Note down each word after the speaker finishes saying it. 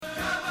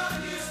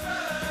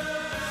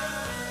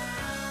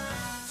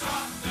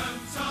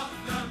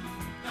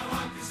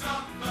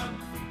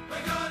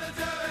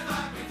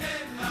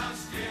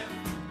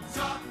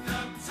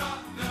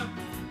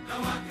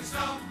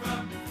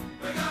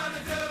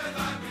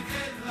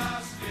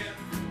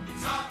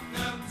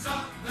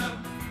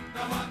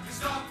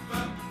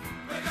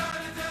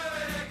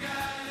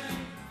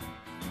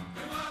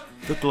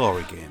The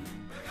Glory Game,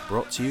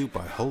 brought to you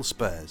by Hull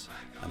Spurs,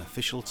 an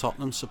official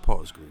Tottenham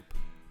supporters group.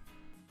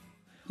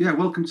 Yeah,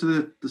 welcome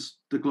to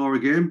the Glory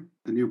Game,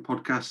 the new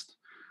podcast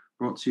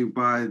brought to you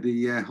by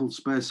the Hull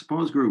Spurs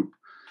supporters group.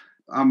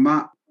 I'm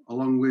Matt,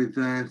 along with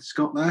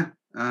Scott there,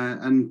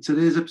 and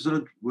today's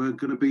episode we're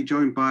going to be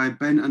joined by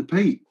Ben and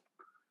Pete.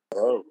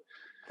 Hello.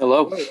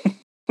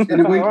 In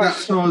a week that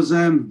saw us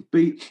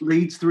beat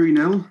Leeds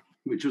 3-0,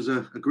 which was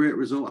a great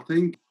result, I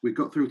think. We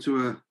got through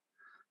to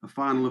a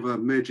final of a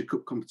major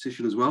cup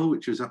competition as well,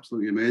 which was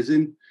absolutely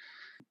amazing.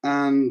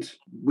 And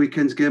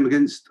weekend's game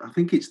against, I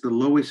think it's the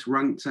lowest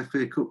ranked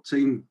FA Cup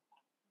team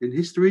in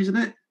history, isn't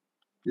it?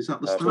 Is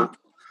that the start?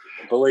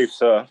 I believe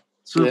so.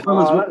 So, yeah.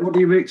 Fellas, what do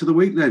you make to the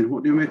week then?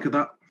 What do you make of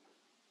that?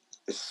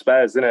 It's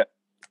Spurs, isn't it?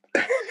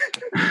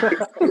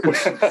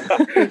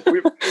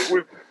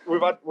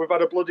 we've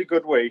had a bloody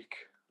good week.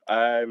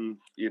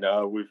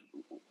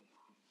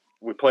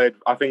 We played,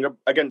 I think,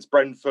 against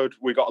Brentford.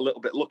 We got a little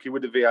bit lucky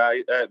with the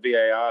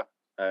VAR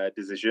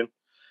decision.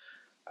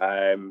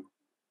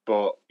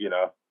 But,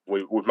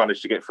 we've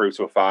managed to get through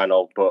to a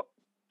final. But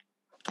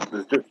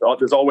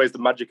there's always the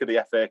magic of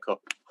the FA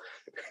Cup.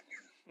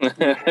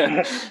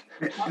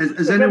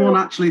 Has anyone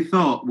actually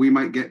thought we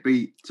might get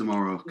beat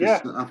tomorrow?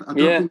 Yeah. I don't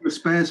think you're a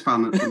Spurs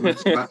fan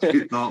that's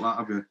actually thought that,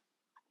 have you?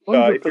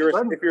 If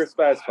you're a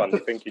Spurs fan, you're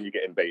thinking you're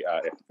getting beat,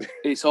 aren't you?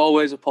 It's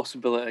always a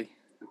possibility.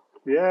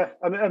 Yeah,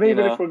 and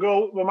even if we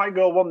might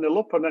go 1-0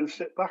 up and then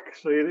sit back.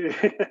 So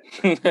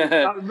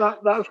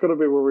that's going to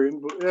be worrying.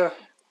 But yeah,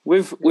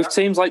 with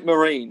teams like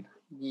Marine,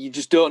 you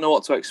just don't know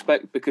what to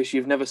expect because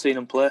you've never seen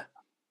them play.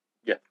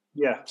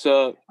 Yeah.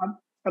 So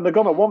and they're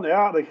going to want it,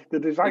 aren't they? The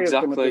desire's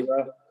going to be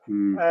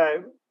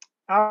there.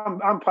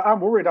 I'm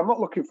worried. I'm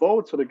not looking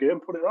forward to the game.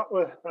 Put it that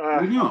way.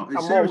 No,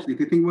 seriously,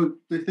 do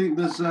you think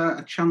there's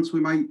a chance we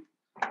might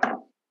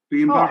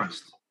be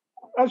embarrassed?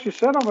 As you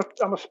said,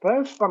 I'm a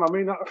Spurs fan. I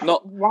mean,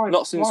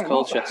 not since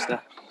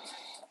Colchester.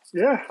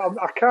 Yeah,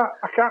 I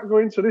can't go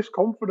into this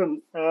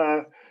confident,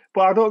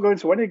 but I don't go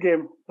into any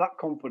game that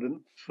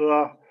confident.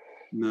 So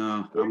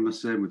no, I'm the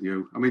same with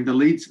you. I mean, the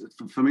Leeds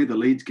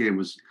game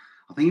was,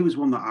 I think it was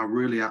one that I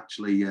really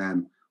actually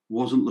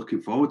wasn't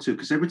looking forward to,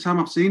 because every time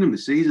I've seen them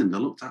this season, they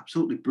looked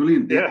absolutely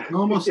brilliant. Yeah. It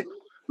almost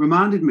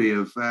reminded me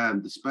of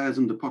the Spurs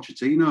under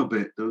Pochettino a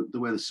bit, the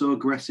way they're so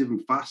aggressive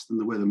and fast and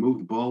the way they move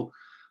the ball.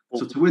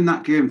 So to win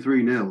that game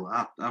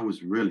 3-0, I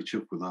was really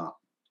chuffed with that.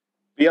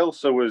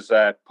 Bielsa was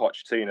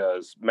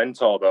Pochettino's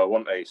mentor, though,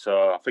 wasn't he?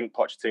 So I think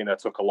Pochettino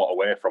took a lot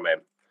away from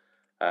him,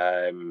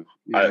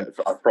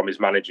 from his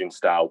managing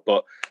style.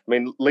 But I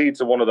mean,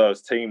 Leeds are one of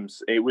those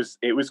teams. It was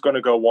going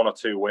to go one or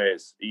two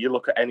ways. You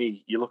look at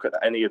any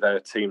of their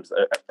teams,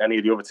 any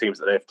of the other teams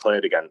that they've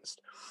played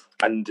against,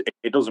 and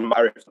it doesn't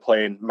matter if they're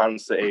playing Man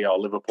City or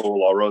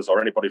Liverpool or us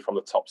or anybody from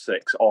the top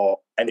six or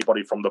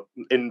anybody from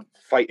in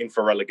fighting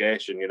for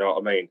relegation. You know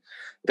what I mean?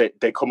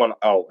 They come on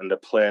out and they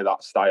play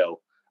that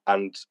style,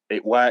 and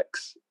it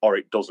works or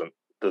it doesn't.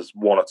 There's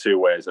one or two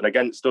ways. And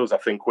against us, I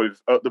think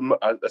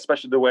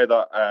especially the way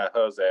that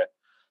Jose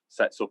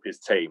sets up his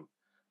team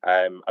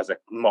as a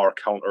more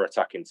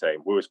counter-attacking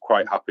team, we was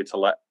quite happy to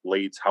let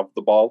Leeds have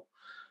the ball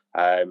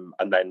and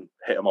then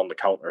hit them on the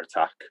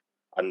counter-attack,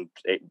 and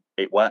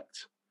it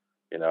worked.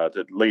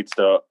 The Leeds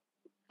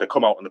they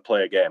come out and they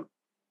play a game,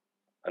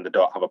 and they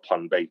don't have a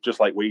plan B, just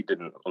like we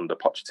didn't under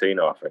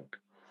Pochettino, I think.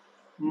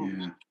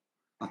 Yeah.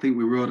 I think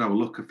we rode our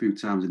luck a few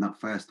times in that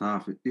first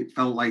half. It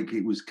felt like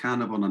it was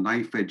kind of on a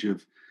knife edge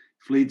of,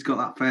 if Leeds got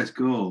that first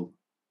goal,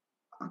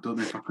 I don't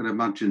know if I could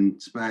imagine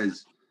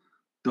Spurs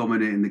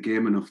dominating the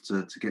game enough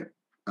to get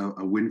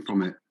a win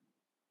from it.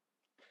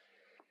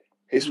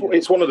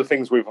 It's one of the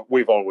things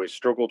we've always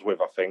struggled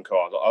with, I think,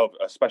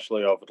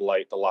 especially over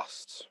the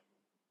last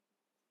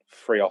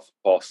 3 or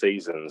 4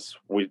 seasons.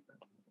 We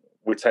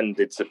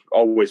tended to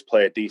always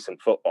play decent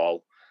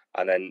football,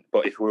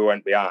 but if we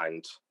went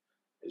behind,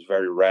 it's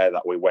very rare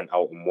that we went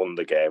out and won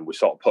the game. We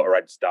sort of put our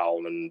heads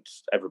down, and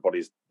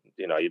everybody's,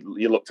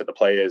 you looked at the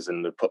players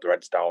and they put their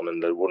heads down,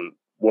 and they wouldn't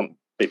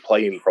be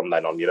playing from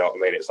then on. You know what I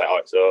mean? It's like,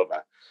 it's over.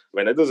 I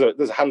mean, there's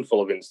a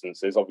handful of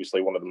instances.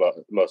 Obviously, one of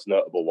the most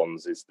notable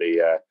ones is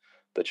the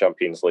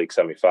Champions League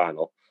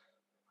semi-final.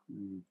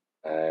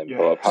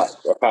 But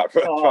apart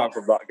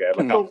from that game,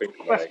 I can't think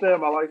of best day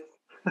of my life.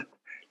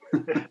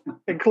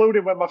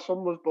 Including when my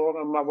son was born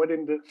on my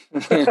wedding day.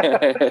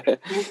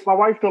 My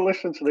wife don't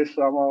listen to this,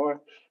 so I'm all right.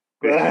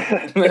 You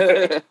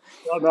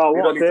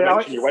don't need to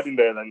mention your wedding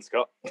day then,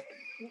 Scott.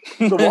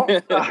 The what?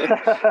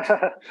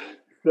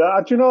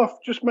 Do you know,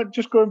 just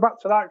going back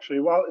to that, actually,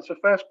 well, it's a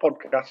first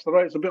podcast. I know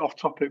it's a bit off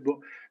topic, but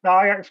the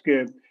Ajax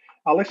game,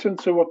 I listened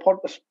to a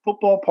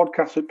football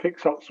podcast that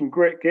picks out some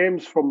great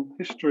games from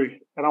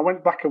history, and I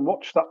went back and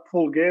watched that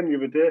full game the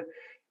other day.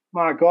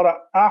 My God, at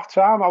half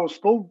time, I was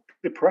still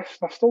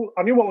depressed.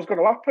 I knew what was going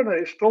to happen,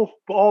 and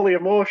but all the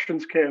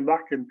emotions came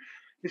back, and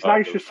it's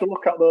nice just to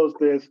look at those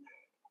days.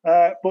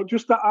 But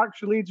just that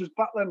actually leads us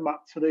back then,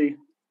 Matt, to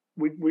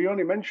we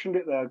only mentioned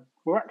it there.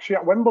 We're actually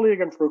at Wembley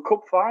again for a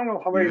cup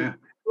final. I mean,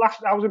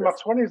 I was in my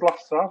 20s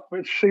last time,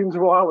 which seems a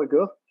while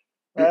ago.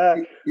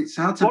 It's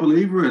hard to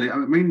believe, really. I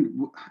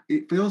mean,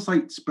 it feels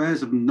like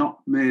Spurs have not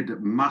made a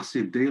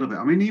massive deal of it.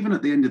 I mean, even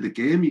at the end of the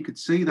game, you could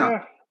see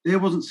that they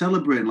wasn't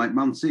celebrating like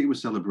Man City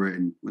was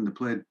celebrating when they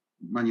played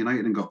Man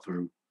United and got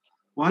through.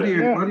 Why do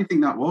you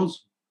think that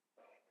was?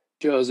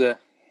 Jose.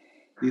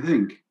 Do you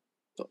think?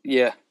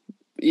 Yeah.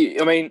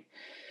 I mean,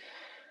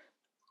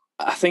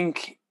 I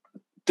think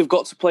they've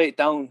got to play it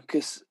down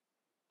because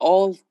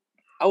all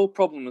our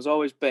problem has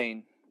always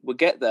been we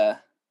get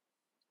there,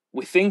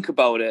 we think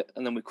about it,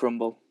 and then we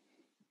crumble.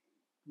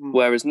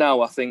 Whereas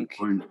now I think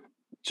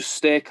just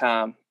stay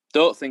calm,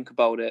 don't think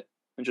about it,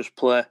 and just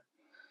play.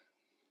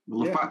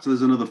 Well, the fact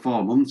there's another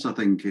 4 months, I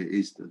think,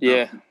 is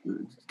get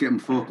them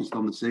focused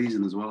on the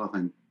season as well, I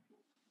think.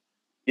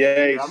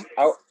 Yeah,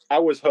 I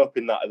was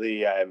hoping that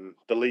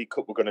the League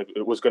Cup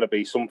was gonna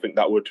be something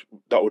that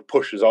would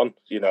push us on.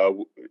 You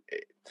know,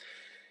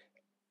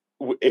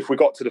 if we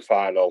got to the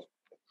final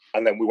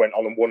and then we went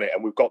on and won it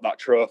and we've got that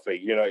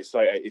trophy, you know, it's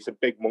like it's a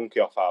big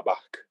monkey off our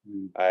back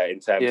in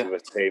terms of a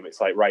team.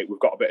 It's like, right, we've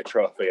got a bit of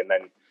trophy, and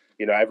then,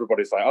 you know,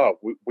 everybody's like, oh,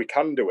 we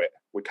can do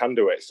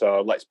it.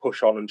 So let's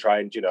push on and try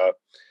and, you know,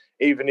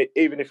 even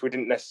if we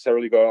didn't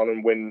necessarily go on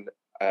and win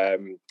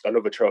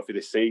another trophy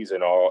this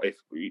season, or if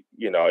we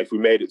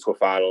made it to a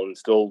final and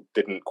still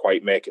didn't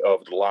quite make it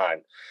over the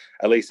line,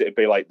 at least it'd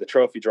be like the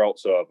trophy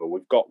drought's over.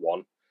 We've got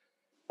one.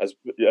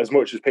 As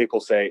much as people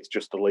say it's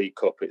just the League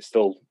Cup, it's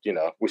still, you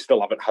know, we still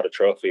haven't had a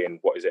trophy in,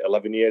 what is it,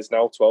 11 years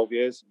now, 12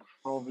 years?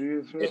 12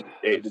 years,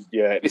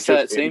 It's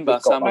 13 by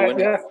the time we win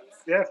it.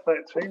 Yeah,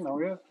 13 now,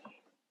 yeah.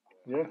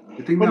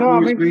 The thing that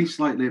worries me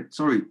slightly,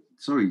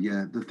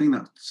 the thing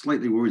that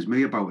slightly worries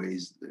me about it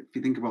is, if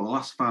you think about the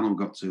last final we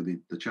got to,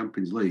 the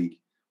Champions League,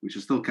 which I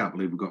still can't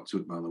believe we got to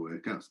it, by the way. I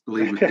can't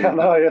believe we did.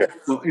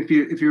 But if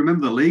you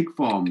remember the league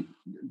form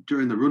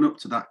during the run up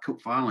to that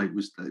cup final, it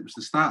was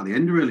the start of the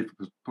end really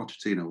for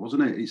Pochettino,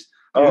 wasn't it?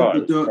 I hope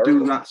they don't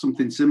do that,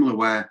 something similar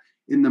where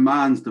in the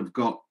minds they've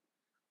got,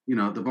 you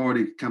know, they've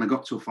already kind of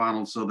got to a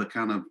final, so they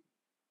kind of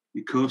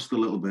you coast a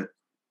little bit.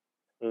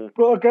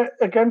 Well,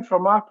 again,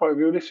 from my point of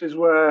view, this is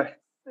where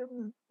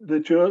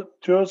the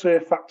Jose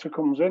factor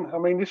comes in. I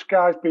mean, this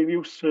guy's been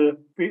used to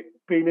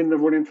being in the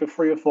running for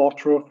 3 or 4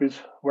 trophies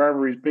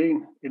wherever he's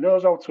been. He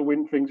knows how to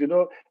win things.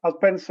 As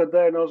Ben said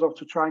there, he knows how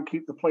to try and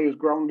keep the players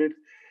grounded.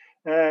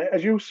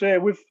 As you say,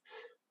 with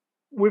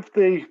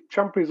the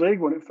Champions League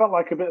one, it felt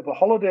like a bit of a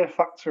holiday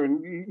factor,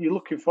 and you're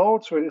looking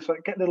forward to it. It's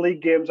like getting the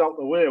league games out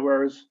the way.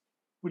 Whereas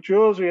with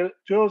Jose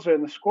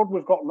and the squad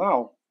we've got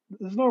now,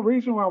 there's no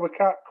reason why we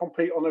can't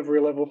compete on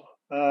every level.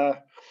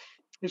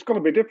 It's going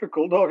to be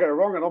difficult, don't get it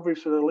wrong, and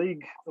obviously the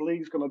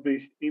league's going to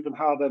be even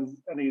harder than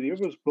any of the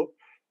others. But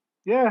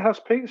yeah, as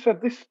Pete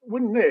said,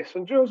 winning this,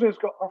 and Jose's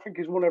got, I think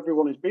he's won every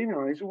one he's been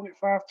in. He's won it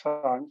 5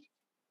 times.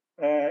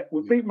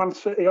 We've beat Man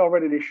City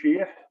already this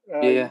year.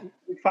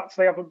 In fact,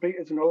 they haven't beat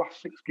us in the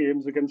last 6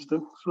 games against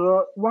them.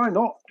 So why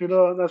not? You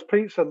know, and as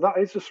Pete said, that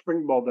is a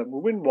springboard then. We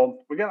win one.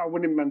 We get that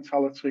winning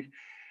mentality.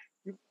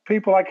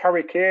 People like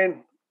Harry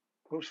Kane,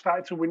 who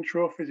started to win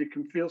trophies, he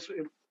can feel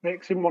it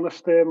makes him want to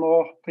stay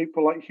more.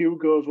 People like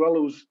Hugo as well,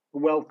 who's a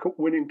World Cup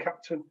winning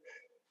captain.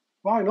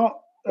 Why not?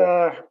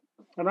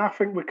 And I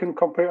think we can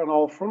compete on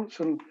all fronts.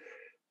 And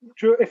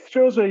if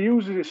Jose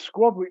uses his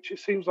squad, which it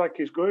seems like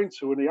he's going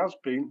to, and he has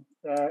been,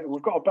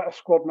 we've got a better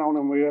squad now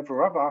than we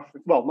ever have. I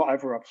think. Well, not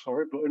ever have,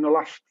 sorry, but in the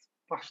last,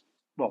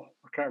 well,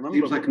 I can't remember.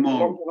 Seems like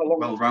more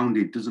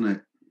well-rounded, doesn't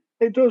it?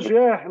 It does,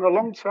 yeah, in a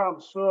long time.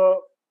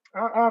 So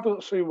I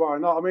don't see why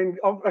not. I mean,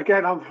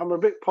 again, I'm a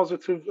bit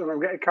positive and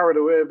I'm getting carried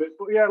away a bit.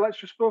 But yeah, let's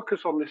just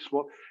focus on this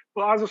one.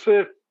 But as I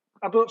say,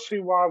 I don't see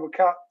why we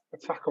can't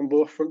attack on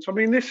both fronts. I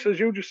mean, this, as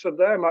you just said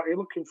there, Matt, you're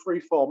looking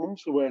 3-4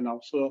 months away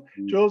now. So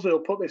Jose will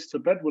put this to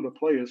bed with the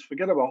players.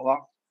 Forget about that.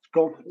 It's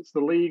gone. It's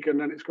the league, and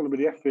then it's going to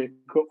be the FA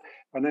Cup,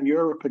 and then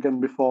Europe again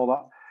before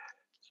that.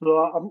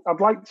 So I'd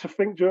like to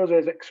think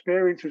Jose's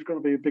experience is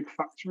going to be a big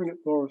factor in it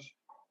for us.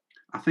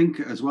 I think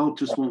as well,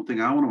 just one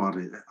thing I want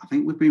to add, I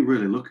think we've been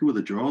really lucky with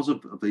the draws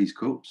of these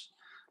cups.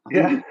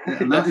 And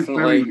that is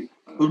very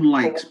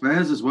unlike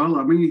Spurs as well.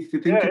 I mean, if you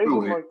think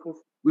about it,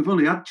 we've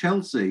only had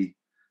Chelsea.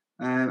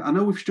 I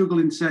know we've struggled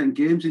in certain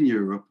games in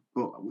Europe,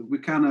 but we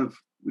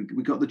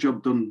got the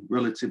job done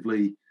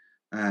relatively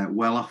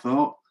well, I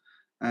thought.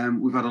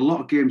 We've had a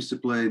lot of games to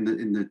play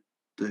in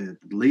the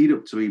lead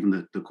up to even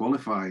the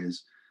qualifiers.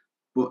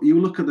 But you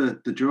look at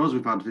the draws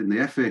we've had in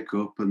the FA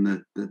Cup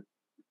and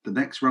the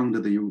next round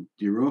of the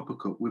Europa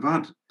Cup, we've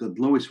had the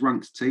lowest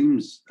ranked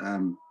teams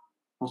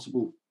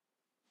possible.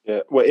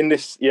 Yeah, well, in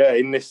this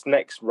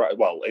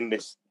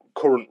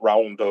current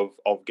round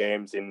of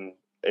games in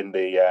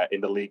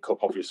the League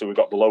Cup, obviously we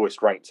got the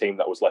lowest ranked team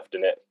that was left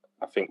in it.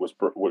 I think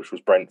which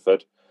was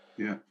Brentford.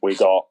 Yeah, we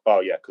got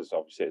because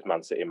obviously it's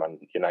Man City, Man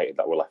United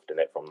that were left in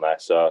it from there.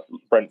 So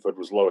Brentford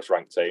was the lowest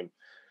ranked team.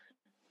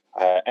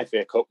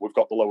 FA Cup, we've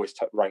got the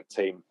lowest ranked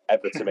team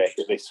ever to make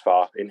it this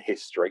far in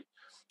history.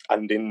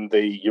 And in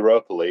the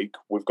Europa League,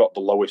 we've got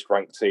the lowest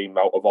ranked team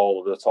out of all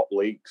of the top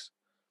leagues.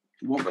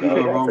 What could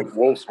go wrong?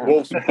 Wolves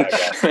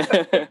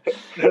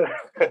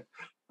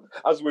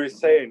as we were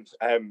saying,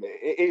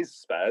 it is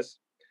Spurs.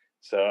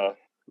 So,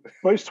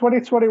 but it's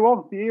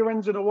 2021. The year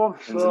ends in a 1.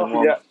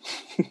 So Yeah.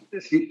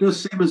 It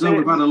does seem as though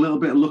we've had a little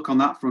bit of luck on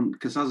that front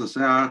because, as I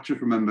say, I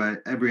just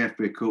remember every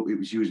FA Cup, it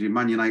was usually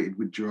Man United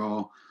would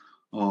draw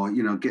or,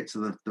 get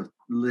to the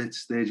late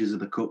stages of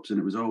the Cups and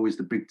it was always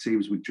the big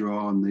teams would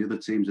draw and the other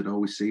teams would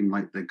always seem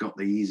like they got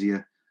the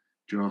easier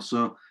draw.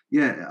 So,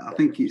 yeah, I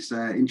think it's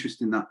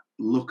interesting that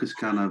luck has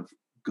kind of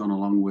gone a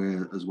long way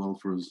as well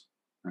for us.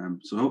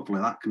 So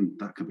hopefully that can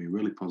be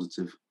really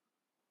positive.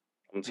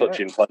 I'm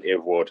touching plenty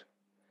of wood.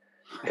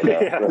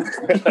 Yeah.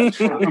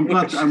 I'm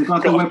glad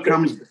the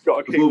webcam's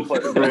got to keep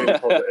really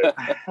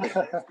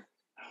positive.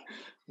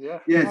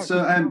 Yeah.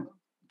 So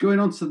going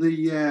on to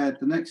the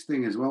next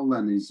thing as well,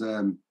 then is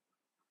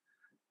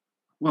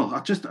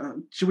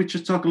should we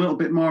just talk a little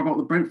bit more about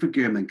the Brentford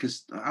game then?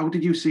 Because how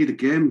did you see the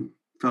game,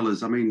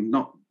 fellas? I mean,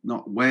 not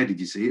where did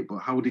you see it, but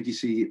how did you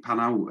see it pan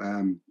out?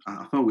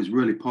 I thought it was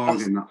really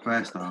poor in that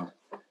first half.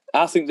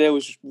 I think they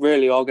was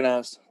really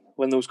organised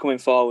when they was coming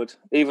forward,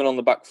 even on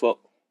the back foot.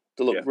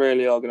 They looked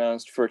really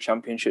organised for a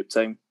Championship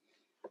team.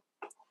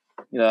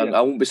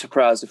 I wouldn't be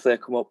surprised if they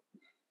come up.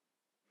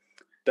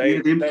 They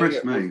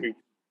impressed me.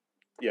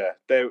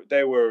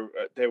 They were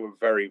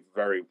very,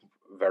 very,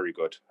 very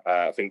good.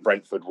 I think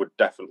Brentford would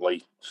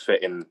definitely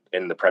fit in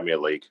the Premier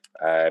League.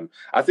 I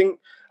think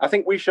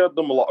we showed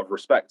them a lot of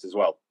respect as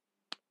well.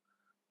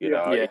 We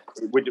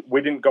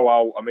didn't go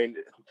out. I mean,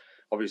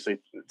 obviously,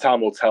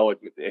 time will tell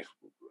if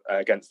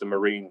against the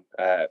Marine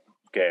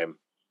game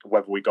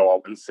whether we go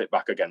out and sit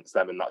back against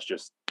them, and that's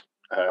just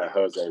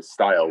Jose's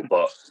style.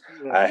 But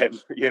I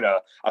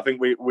think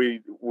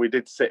we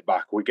did sit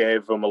back. We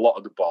gave them a lot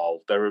of the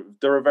ball.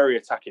 They're a very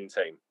attacking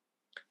team,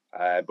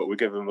 but we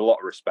give them a lot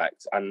of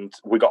respect, and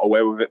we got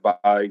away with it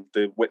by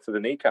the width of the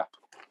kneecap.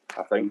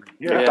 I think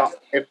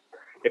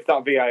if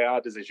that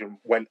VAR decision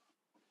went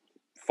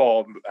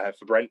for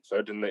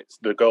Brentford and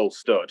the goal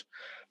stood,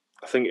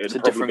 I think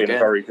it'd probably been a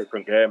very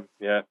different game.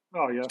 Yeah.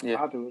 Oh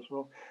yeah, I do as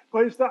well.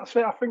 But that's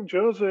it. I think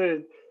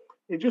Jose,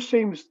 he just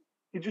seems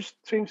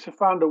to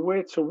find a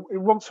way to. He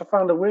wants to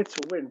find a way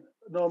to win,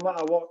 no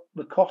matter what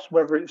the cost.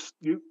 Whether it's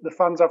the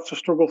fans have to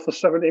struggle for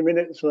 70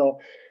 minutes, or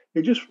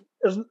he just,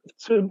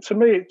 to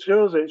me, it's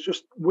Jose. It's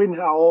just win at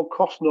all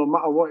costs, no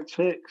matter what it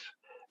takes.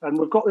 And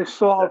we've got this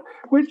sort of,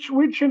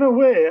 which in a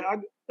way,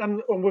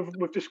 and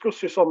we've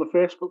discussed this on the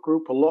Facebook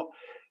group a lot.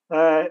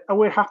 Are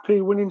we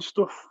happy winning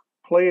stuff?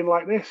 Playing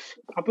like this,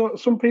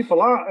 some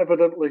people are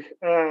evidently,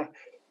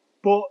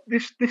 but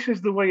this is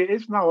the way it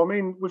is now. I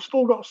mean, we've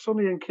still got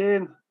Sonny and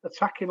Kane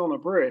attacking on a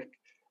break,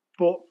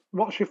 but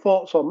what's your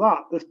thoughts on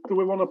that? Do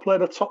we want to play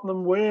the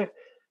Tottenham way,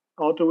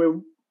 or do we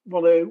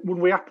want to? Would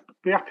we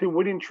be happy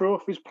winning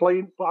trophies,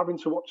 playing, but having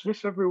to watch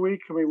this every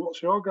week? I mean,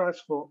 what's your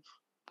guys' thoughts?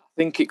 I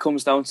think it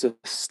comes down to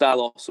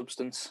style or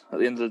substance. At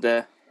the end of the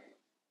day,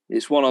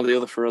 it's one or the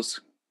other for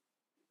us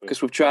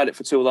because we've tried it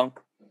for too long.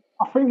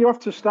 I think you have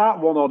to start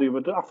one or the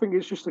other. I think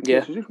it's just a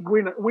case of just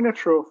win a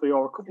trophy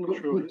or a couple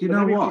of trophies. But you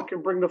know what? If we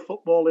can bring the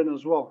football in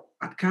as well.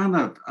 I'd kind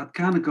of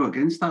go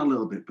against that a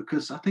little bit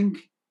because I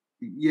think,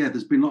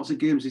 there's been lots of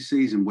games this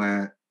season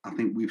where I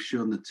think we've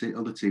shown the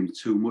other teams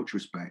too much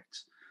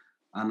respect,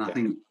 and I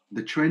think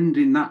the trend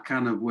in that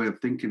kind of way of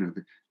thinking of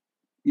it,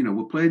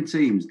 we're playing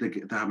teams they're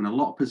having a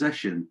lot of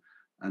possession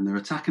and they're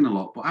attacking a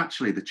lot, but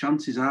actually the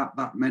chances aren't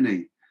that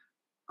many.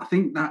 I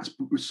think that's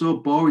so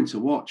boring to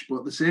watch, but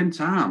at the same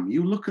time,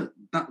 you look at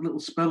that little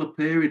spell of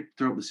period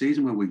throughout the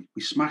season where we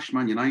smashed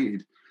Man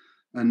United,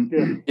 and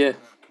I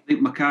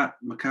think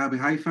Maccabi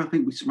Haifa, I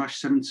think we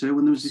smashed 7-2,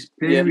 and there was this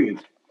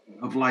period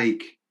of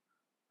like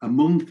a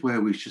month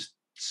where we was just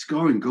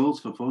scoring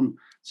goals for fun.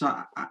 So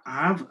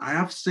I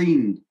have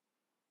seen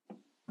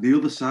the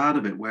other side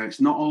of it where it's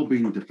not all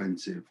being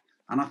defensive,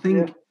 and I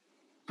think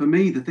for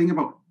me the thing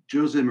about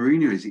Jose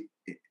Mourinho is,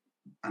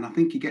 and I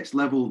think he gets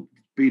level.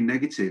 Being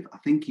negative, I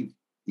think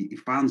he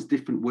finds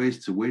different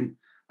ways to win.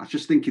 I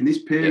just think in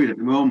this period at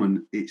the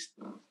moment, it's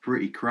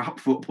pretty crap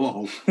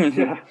football.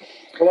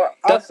 Well,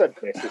 I said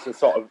this as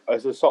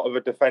a sort of a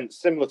defence,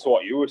 similar to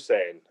what you were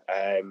saying.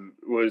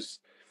 Was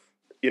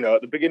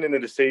at the beginning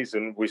of the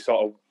season, we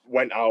sort of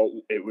went out.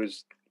 It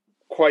was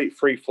quite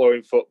free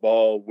flowing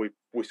football.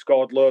 We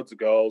scored loads of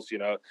goals.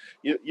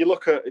 You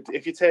look at,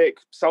 if you take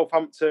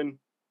Southampton,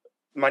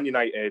 Man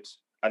United,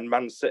 and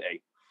Man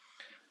City.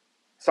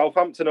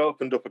 Southampton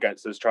opened up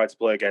against us, tried to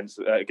play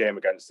a game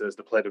against us.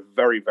 They played a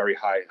very, very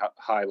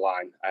high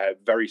line,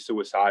 very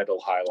suicidal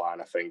high line,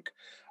 I think,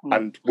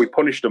 and we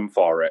punished them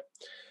for it.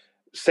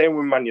 Same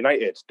with Man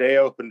United. They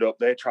opened up,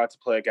 they tried to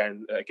play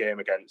a game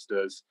against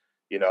us.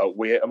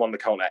 We hit them on the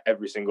counter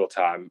every single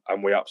time,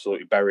 and we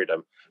absolutely buried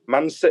them.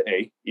 Man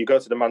City, you go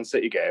to the Man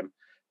City game,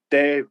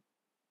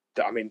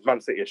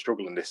 Man City are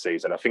struggling this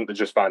season. I think they're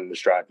just finding the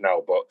stride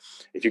now. But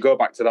if you go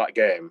back to that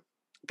game,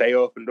 they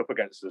opened up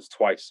against us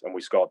twice and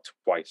we scored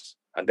twice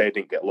and they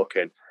didn't get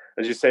looking.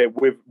 As you say,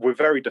 we're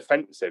very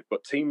defensive,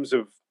 but teams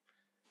have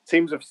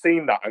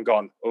seen that and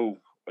gone, oh,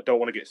 I don't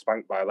want to get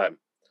spanked by them.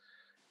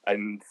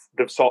 And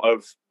they've sort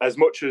of, as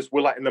much as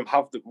we're letting them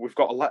we've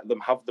got to let them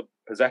have the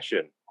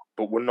possession,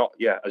 but we're not.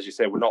 Yeah, as you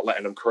say, we're not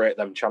letting them create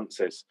them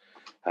chances.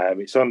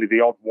 It's only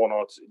the odd one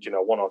or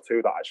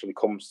two that actually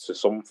comes to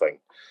something.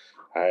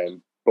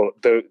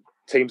 But the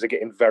teams are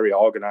getting very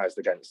organised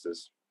against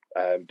us,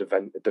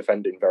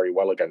 defending very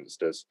well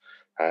against us,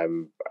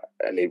 and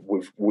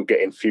we're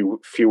getting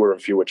fewer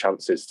and fewer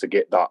chances to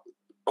get that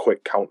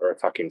quick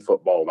counter-attacking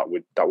football that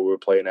we were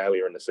playing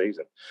earlier in the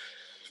season.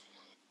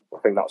 I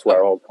think that's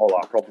where all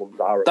our problems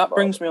are. That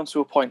brings me on to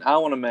a point I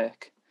want to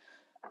make,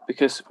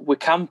 because we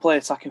can play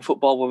attacking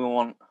football when we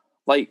want.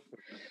 Like,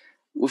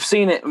 we've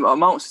seen it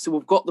amounts to,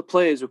 we've got the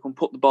players who can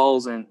put the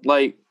balls in.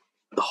 Like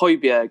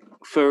Højbjerg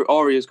for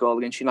Auria's goal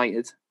against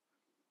United.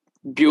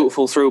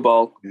 Beautiful through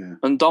ball. Yeah.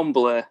 And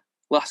Dombele,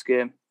 last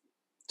game,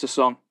 to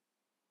Son.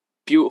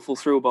 Beautiful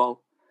through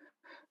ball.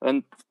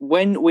 And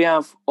when we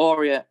have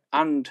Auria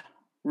and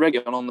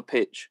Reguilon on the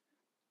pitch,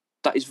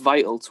 that is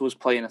vital to us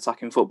playing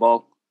attacking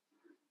football.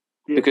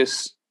 Yeah.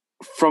 Because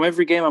from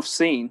every game I've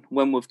seen,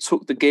 when we've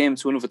took the game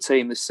to another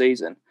team this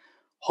season,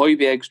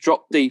 Højbjerg's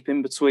dropped deep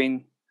in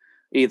between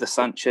either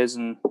Sanchez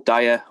and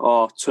Dyer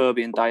or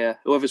Toby and Dyer,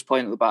 whoever's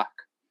playing at the back.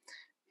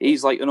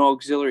 He's like an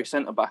auxiliary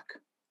centre-back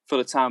for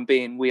the time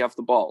being. We have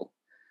the ball.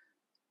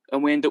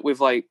 And we end up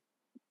with like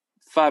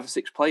 5 or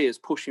 6 players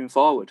pushing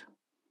forward.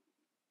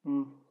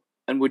 Mm.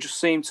 And we just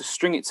seem to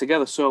string it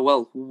together so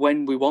well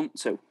when we want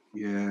to.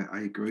 Yeah,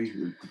 I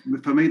agree.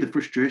 For me, the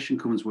frustration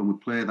comes when we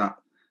play that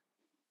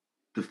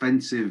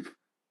defensive,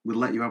 we'll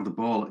let you have the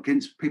ball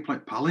against people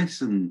like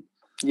Palace and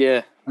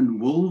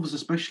Wolves,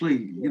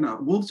 especially. You know,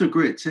 Wolves are a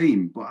great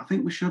team, but I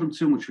think we showed them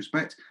too much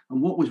respect.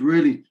 And what was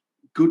really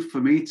good for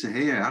me to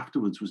hear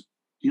afterwards was,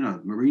 you know,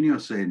 Mourinho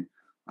saying,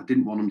 I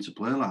didn't want them to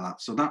play like that.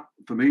 So that,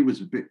 for me,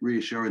 was a bit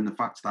reassuring, the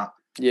fact that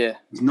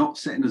he's not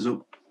setting us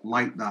up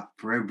like that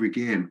for every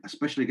game,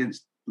 especially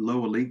against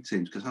lower league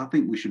teams, because I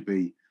think we should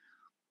be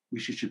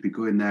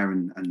going there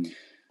and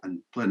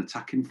playing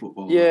attacking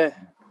football. Yeah.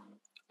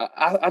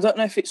 I don't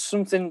know if it's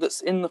something that's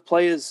in the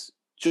players,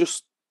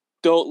 just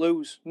don't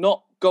lose,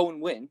 not go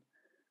and win.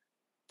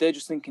 They're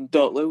just thinking,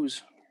 don't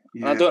lose.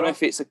 Yeah. And I don't know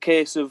if it's a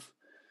case of,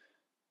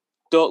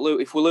 don't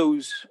lose. If we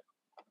lose,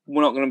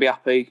 we're not going to be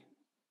happy.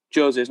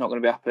 Jose's not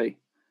going to be happy.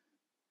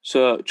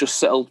 So just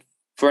settle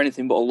for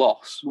anything but a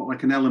loss. What,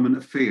 like an element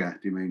of fear,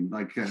 do you mean?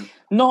 Like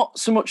not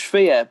so much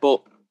fear,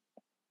 but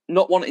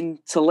not wanting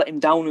to let him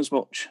down as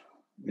much,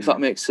 if that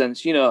makes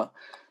sense. You know,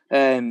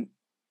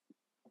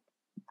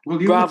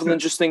 rather than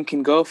just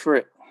thinking, go for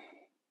it.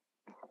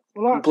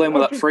 Well, and playing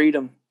with that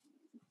freedom.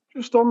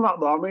 Just on that,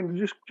 though, I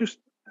mean,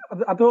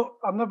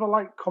 I never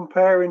like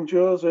comparing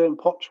Jose and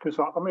Poch, because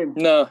I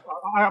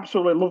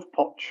absolutely love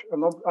Poch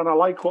and I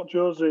like what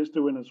Jose is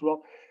doing as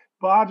well.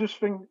 But I just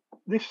think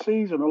this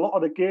season, a lot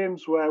of the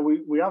games where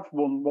we have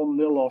won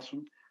 1-0 or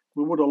something,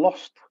 we would have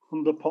lost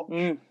under Poch.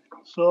 Mm.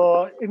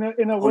 So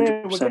in a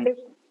way,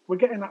 we're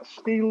getting that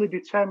steely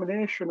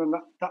determination, and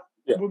that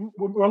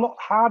we're a lot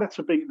harder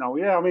to beat now.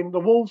 Yeah, I mean, the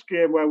Wolves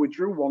game where we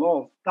drew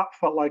 1-1, that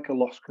felt like a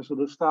loss because of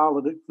the style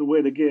of the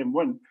way the game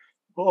went.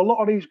 But a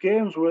lot of these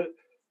games we're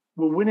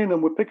winning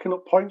and we're picking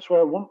up points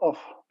where I went off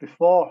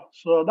before.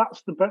 So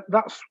that's the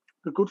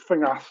good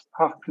thing I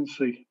can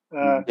see.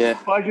 But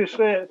as you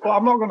say, but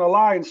I'm not going to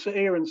lie and sit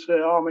here and say,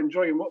 I'm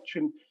enjoying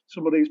watching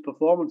some of these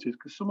performances,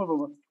 because some of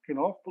them are fucking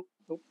awful.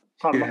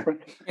 Pardon my friend.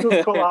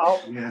 Just cut that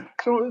out. Yeah.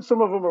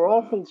 Some of them are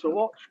awful to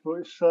watch, but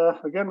it's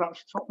again,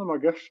 that's Tottenham, I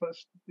guess.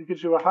 It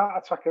gives you a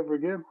heart attack every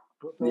game.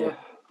 But,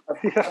 I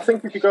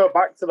think if you go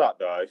back to that,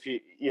 though, if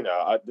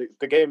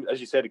the game, as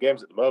you say, the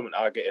games at the moment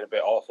are getting a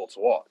bit awful to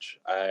watch.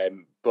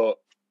 But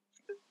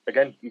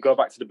again, you go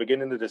back to the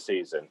beginning of the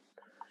season,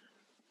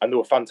 and they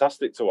were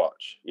fantastic to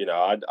watch. You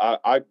know,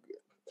 I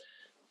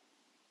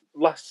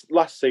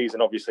last season,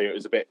 obviously, it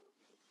was a bit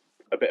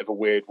of a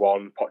weird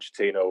one.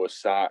 Pochettino was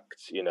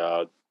sacked. You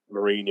know,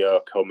 Mourinho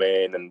come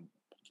in, and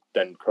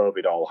then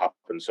COVID all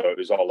happened, so it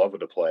was all over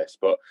the place.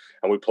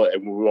 And we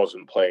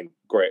wasn't playing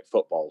great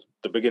football.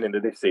 The beginning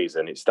of this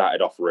season, it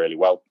started off really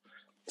well.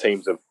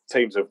 Teams have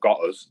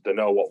got us. They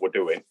know what we're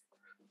doing.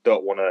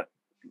 Don't want to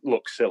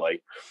look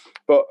silly,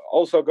 but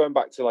also going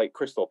back to like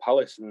Crystal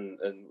Palace and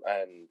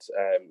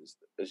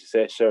as you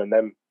say, showing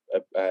them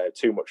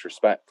too much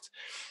respect.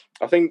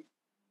 I think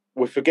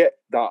we forget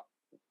that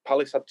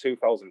Palace had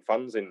 2,000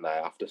 fans in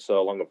there after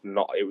so long of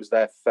not. It was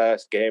their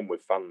first game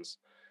with fans.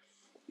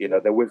 You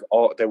know, they were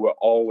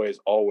always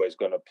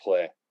going to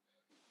play.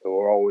 They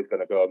were always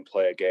going to go and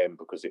play a game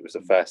because it was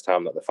the first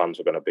time that the fans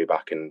were going to be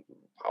back in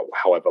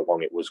however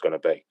long it was going to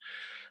be.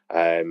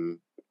 And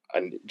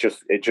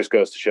it just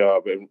goes to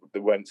show they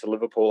went to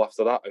Liverpool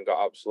after that and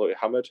got absolutely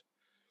hammered.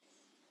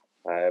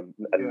 And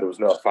there was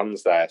no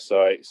fans there,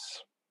 so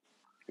it's,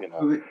 you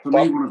know.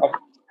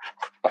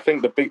 I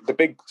think the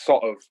big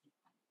sort of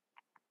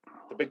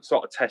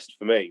test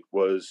for me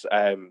was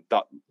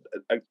that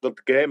the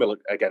game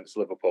against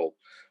Liverpool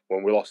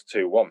when we lost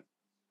 2-1.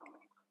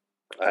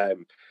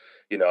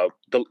 You know,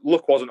 the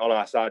luck wasn't on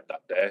our side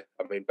that day.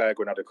 I mean,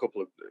 Bergwijn had a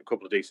couple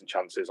of decent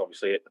chances,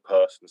 obviously hit the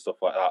post and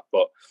stuff like that.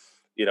 But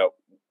you know,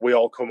 we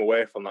all come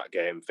away from that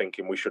game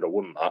thinking we should have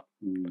won that.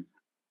 Mm.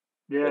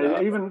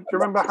 Yeah, even do you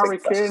remember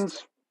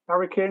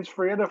Harry Kane's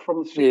free header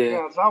from the 6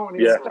 yards out, and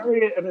he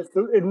bury it, and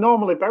it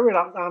normally bury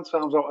that 9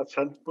 times out of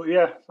 10. But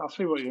yeah, I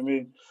see what you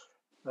mean.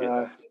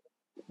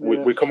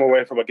 We come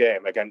away from a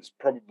game against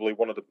probably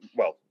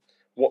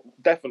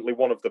definitely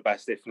one of the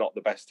best, if not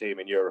the best team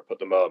in Europe at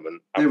the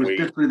moment. It was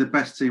definitely the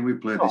best team we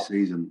played this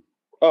season.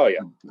 Oh yeah.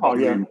 Oh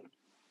yeah,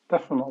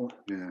 definitely.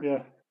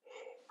 Yeah.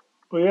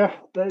 But yeah,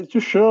 it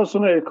just shows,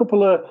 doesn't it? A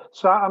couple of,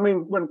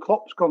 when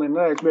Klopp's gone in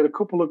there, he's made a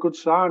couple of good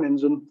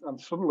signings, and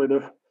suddenly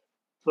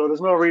so there's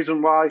no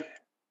reason why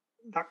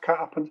that can't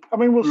happen. I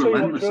mean, we'll see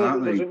what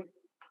Jurgen does.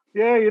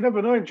 Yeah, you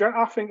never know.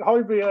 I think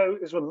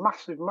Højbjerg is a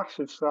massive,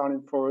 massive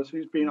signing for us.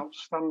 He's been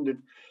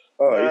outstanding.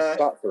 Oh, his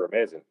stats are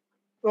amazing.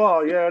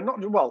 Oh yeah,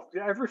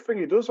 everything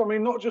he does. I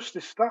mean, not just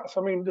his stats.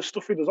 I mean, the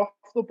stuff he does off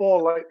the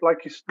ball,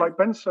 like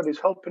Ben said, he's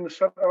helping the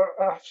centre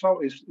halves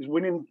out. He's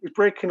winning. He's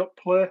breaking up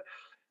play.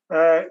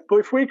 But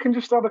if we can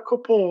just add a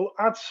couple,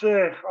 I'd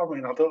say,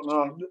 I don't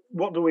know,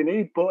 what do we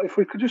need? But if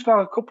we could just add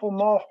a couple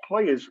more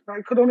players,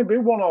 it could only be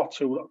 1 or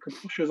 2 that could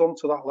push us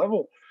onto that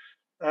level.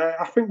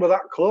 I think we're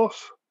that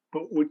close,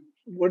 but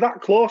we're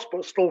that close,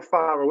 but still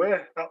far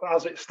away.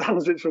 As it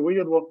stands, it's a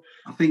weird one.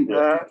 I think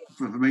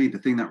for me, the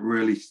thing that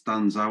really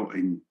stands out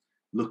in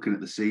looking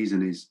at the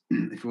season is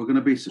if we're going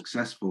to be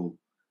successful,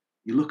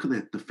 you look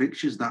at the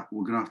fixtures that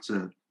we're going to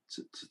have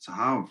to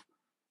have.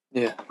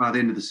 Yeah. By the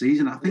end of the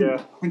season, I think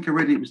I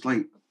read it was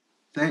like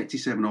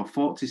 37 or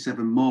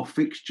 47 more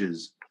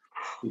fixtures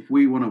if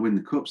we want to win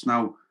the cups.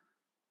 Now,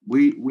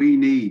 we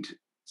need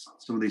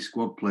some of these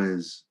squad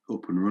players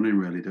up and running,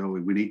 really, don't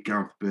we? We need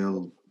Gareth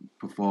Bale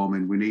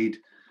performing. We need,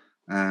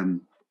 I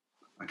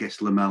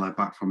guess, Lamela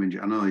back from injury.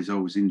 I know he's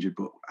always injured,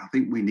 but I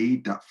think we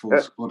need that full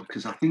squad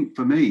because I think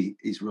for me,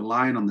 he's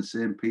relying on the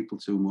same people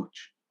too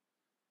much.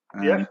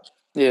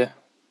 Yeah.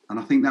 And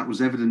I think that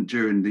was evident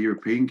during the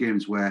European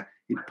games where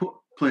he'd put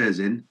players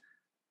in,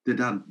 they'd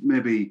had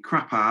maybe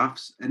crap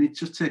halves, and he'd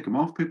just take them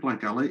off. People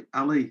like Ali,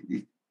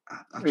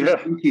 I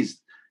just think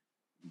he's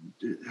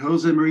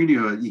Jose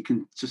Mourinho. You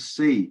can just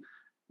see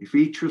if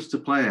he trusts a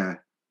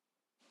player,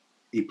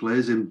 he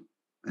plays him,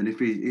 and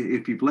if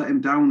you've let him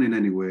down in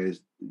any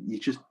ways, you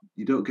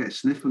don't get a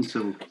sniff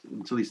until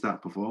he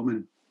starts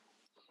performing.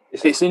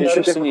 It's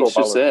interesting you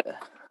should say it,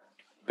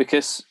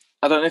 because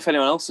I don't know if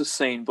anyone else has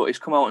seen, but he's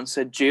come out and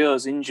said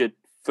Gio's injured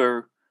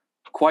for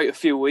quite a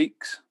few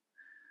weeks.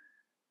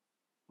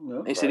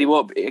 No, he said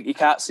he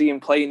can't see him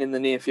playing in the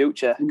near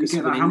future because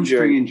of an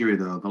hamstring injury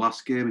though. The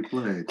last game he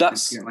played,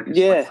 that's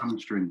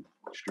hamstring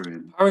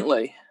strain.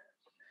 Apparently,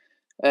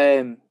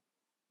 but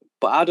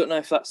I don't know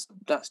if that's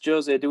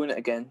Jose doing it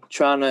again,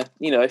 trying to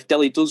if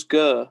Dele does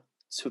go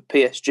to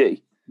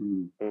PSG,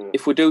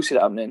 if we do see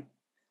that happening,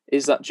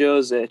 is that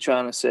Jose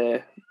trying to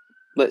say,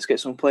 let's get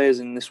some players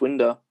in this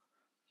window?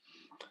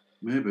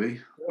 Maybe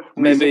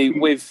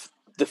with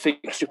the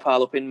fixture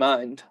pile up in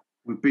mind.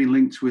 We've been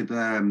linked with,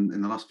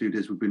 in the last few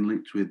days, we've been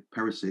linked with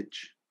Perisic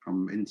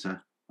from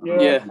Inter.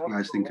 Yeah. What do you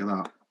guys think of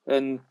that?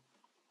 And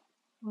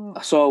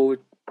I saw we're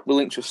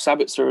linked with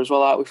Sabitzer as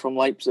well, aren't we, from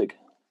Leipzig?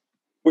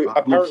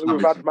 Apparently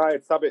we've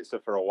admired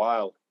Sabitzer for a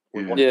while.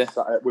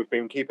 We've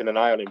been keeping an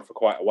eye on him for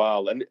quite a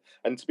while.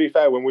 And to be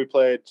fair, when we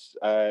played, it's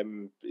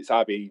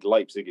RB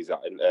Leipzig, is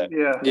that?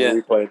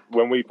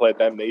 When we played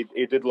them,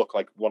 he did look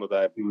like one of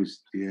their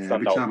standout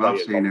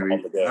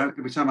players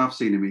every time I've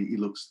seen him, he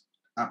looks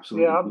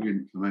absolutely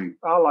brilliant for me.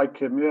 I like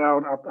him. Yeah,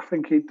 I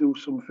think he'd do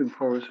something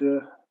for us. Yeah,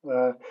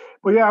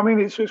 but yeah, I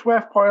mean, it's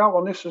worth pointing out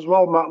on this as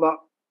well, Matt. That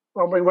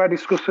we're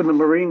discussing the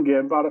Marine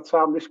game. By the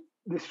time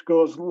this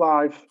goes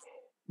live,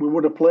 we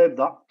would have played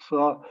that.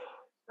 So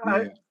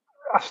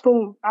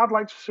I'd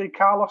like to see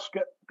Carlos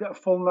get a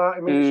full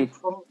 90 minutes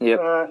up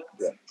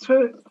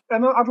front.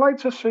 And I'd like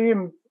to see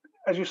him,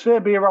 as you say,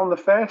 be around the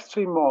first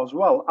team more as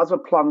well as a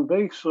plan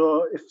B.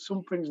 So if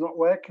something's not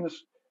working,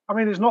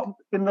 he's not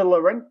in the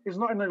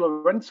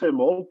Llorente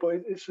mold,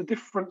 but it's a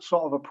different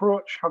sort of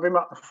approach. Have him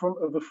at the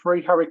front of the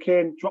three. Harry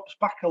Kane drops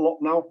back a lot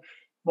now,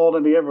 more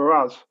than he ever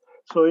has.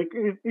 So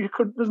you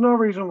could. There's no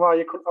reason why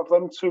you couldn't have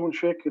them two and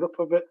shake it up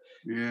a bit.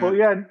 Yeah.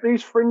 But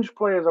these fringe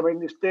players. I mean,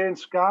 this Dane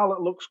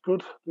Scarlett looks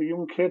good. The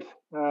young kid.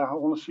 I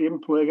want to see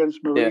him play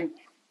against Marine.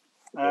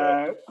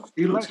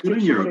 He looks good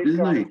in Europe,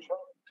 doesn't he?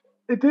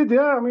 It did,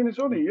 yeah. I mean, he's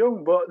only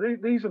young, but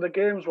these are the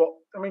games.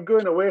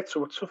 Going away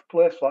to a tough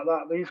place like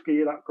that, these give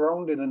you that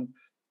grounding. And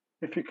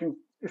if you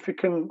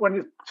can, when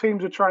your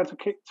teams are trying to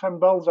kick 10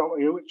 bells out of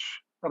you,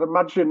 which I'd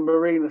imagine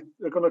Marine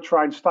are going to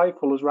try and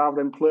stifle us rather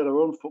than play their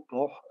own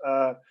football.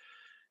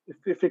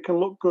 If it can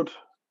look good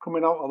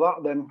coming out of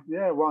that, then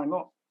why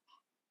not?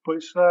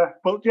 But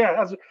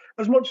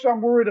as much as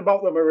I'm worried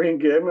about the Marine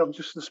game, I'm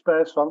just a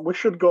Spurs fan. We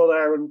should go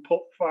there and put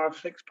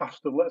 5-6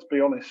 past them. Let's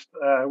be honest.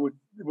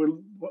 We're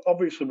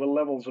obviously we're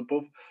levels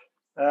above,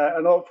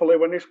 and hopefully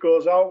when this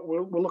goes out,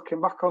 we're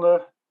looking back on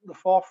the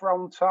 4th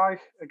round tie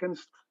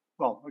against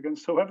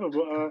whoever,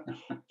 but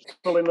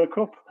still in the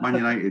cup. Man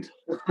United.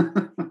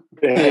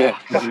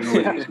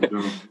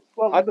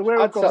 Well, the way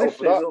we've got this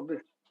season,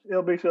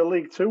 it'll be a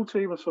League 2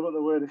 team or something.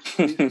 The way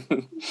these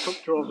cup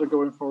draws are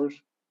going for us.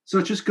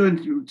 So just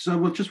going. So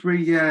we'll just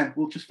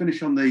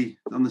finish on the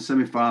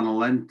semi-final.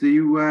 Then, do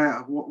you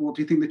what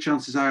do you think the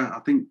chances are? I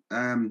think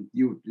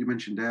you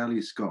mentioned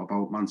earlier, Scott,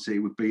 about Man City.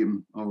 We've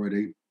beaten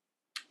already.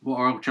 What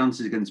are our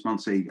chances against Man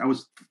City? I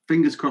was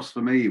fingers crossed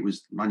for me. It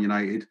was Man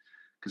United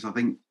because I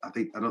don't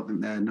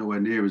think they're nowhere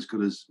near as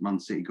good as Man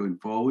City going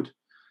forward.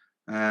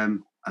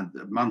 And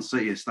Man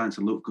City are starting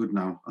to look good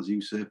now, as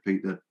you say,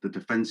 Pete. The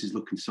defence is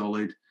looking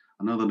solid.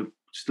 I know they're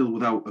still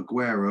without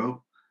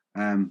Aguero.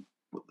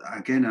 But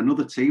again,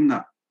 another team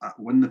that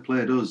when they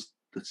played us,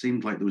 it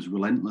seemed like it was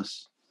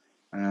relentless.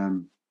 I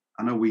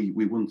know we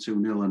won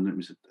 2-0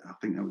 and I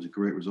think that was a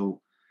great result.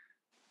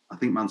 I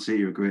think Man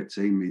City are a great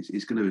team.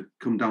 It's going to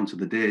come down to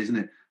the day, isn't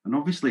it? And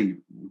obviously,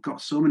 we've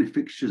got so many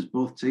fixtures,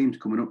 both teams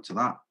coming up to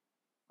that.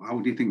 How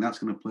do you think that's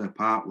going to play a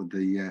part with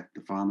the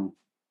final?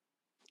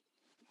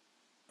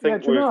 I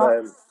think go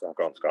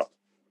on, Scott.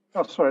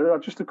 Oh, sorry,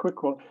 just a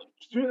quick one.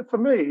 For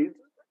me,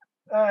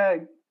 a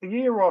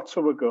year or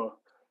two ago,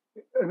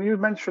 and you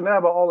mentioned there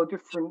about all the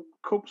different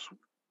cups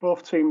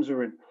both teams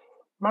are in.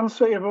 Man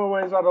City have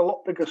always had a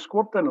lot bigger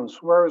squad than us,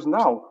 whereas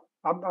now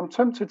I'm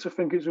tempted to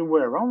think it's the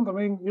way around. I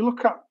mean, you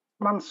look at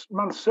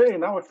Man City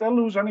now, if they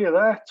lose any of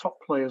their top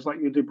players like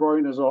your De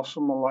Bruyne's or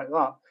someone like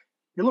that,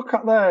 you look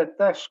at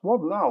their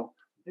squad now,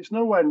 it's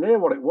nowhere near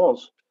what it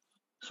was.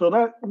 So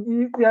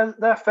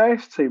their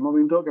first team, I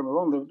mean, don't get me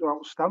wrong, they're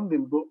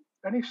outstanding, but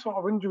any sort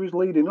of injuries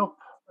leading up,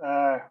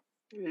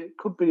 it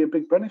could be a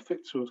big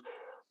benefit to us.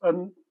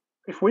 And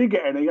if we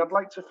get any, I'd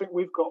like to think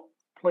we've got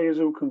players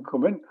who can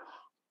come in.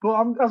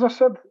 But as I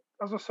said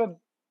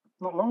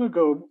not long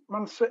ago,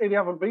 Man City, they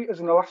haven't beat us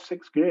in the last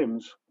 6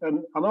 games.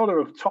 And I know they're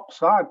a top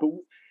side, but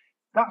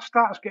that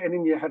starts getting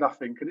in your head, I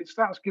think. And it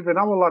starts giving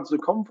our lads the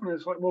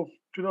confidence. Like, well,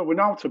 we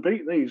know how to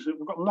beat these.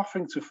 We've got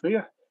nothing to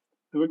fear.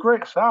 They're a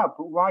great side,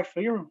 but why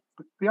fear them?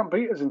 They haven't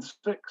beat us in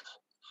 6.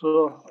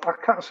 So I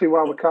can't see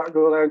why we can't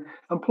go there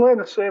and play in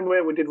the same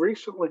way we did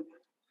recently.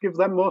 Give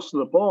them most of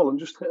the ball and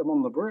just hit them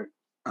on the break.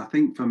 I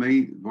think for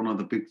me, one of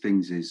the big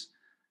things is,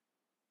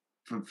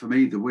 for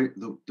me,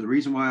 the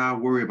reason why I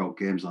worry about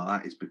games like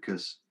that is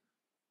because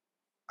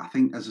I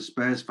think as a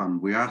Spurs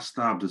fan, we are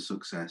starved of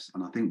success.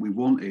 And I think we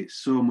want it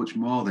so much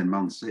more than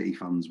Man City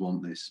fans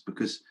want this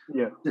because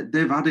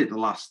they've had it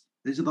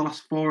these are the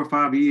last 4 or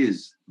 5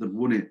 years. They've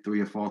won it 3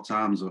 or 4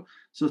 times.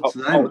 So to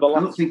them, I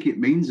don't think it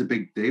means a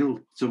big deal.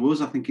 To us,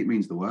 I think it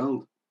means the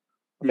world.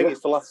 I think it's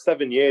the last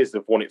 7 years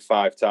they've won it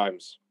 5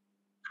 times.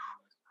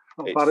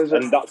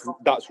 And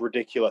that's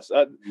ridiculous.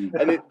 And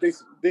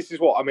this is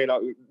what I mean.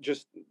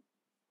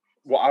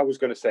 What I was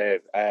going to say,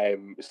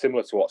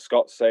 similar to what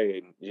Scott's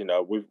saying. You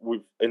know,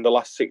 we've in the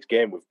last 6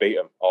 games we've beat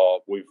them,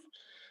 or we've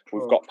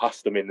got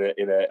past them in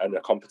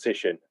a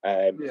competition.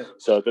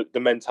 So the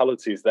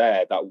mentality is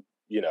there that,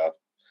 you know,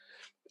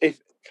 if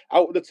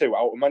out of the two,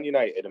 out of Man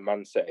United and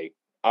Man City,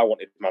 I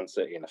wanted Man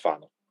City in the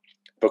final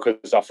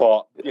because I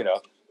thought, you know,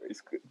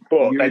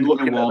 but then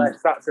looking at their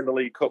stats in the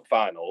League Cup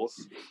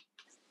finals.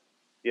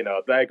 You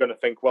know, they're going to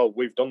think, well,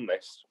 we've done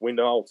this. We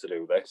know how to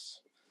do this.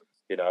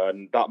 You know,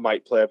 and that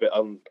might play a bit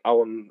on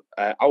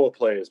our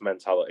players'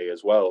 mentality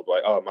as well.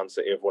 Like, oh, Man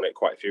City have won it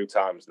quite a few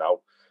times now.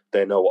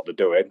 They know what they're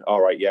doing.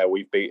 All right, yeah,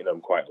 we've beaten them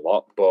quite a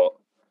lot, but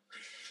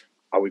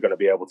are we going to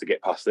be able to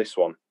get past this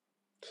one?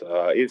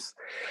 So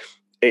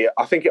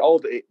I think it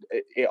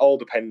all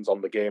depends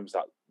on the games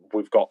that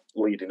we've got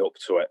leading up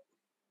to it.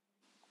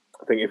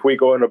 I think if we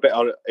go in a bit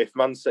on, if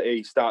Man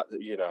City start,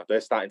 you know,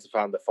 they're starting to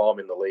find the form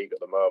in the league at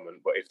the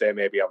moment, but if they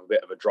maybe have a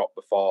bit of a drop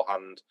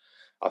beforehand,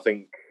 I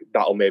think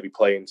that'll maybe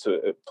play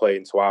into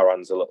our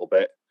hands a little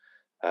bit.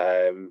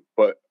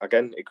 But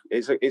again,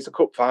 it's a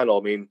cup final.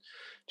 I mean,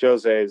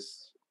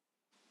 Jose's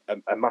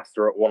a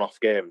master at one-off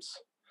games.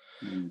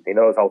 He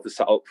knows how to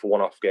set up for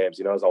one-off games.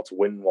 He knows how to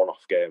win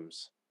one-off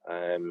games.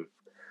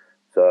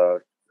 So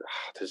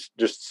there's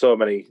just so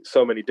many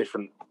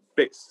different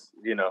bits,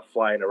 you know,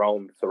 flying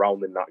around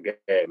surrounding that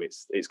game.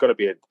 It's not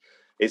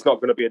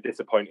going to be a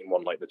disappointing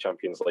one like the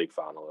Champions League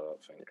final, I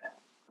don't think.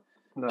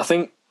 No. I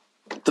think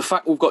the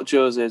fact we've got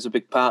Jose is a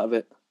big part of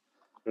it.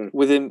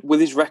 With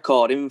his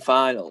record in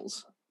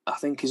finals, I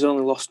think he's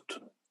only lost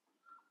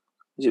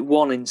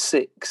 1 in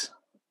 6.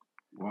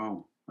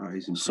 Wow, that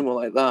is something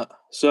like that.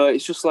 So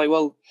it's just like,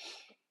 well,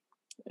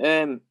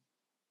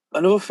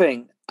 another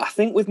thing, I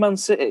think with Man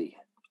City,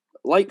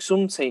 like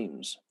some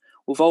teams,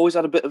 we've always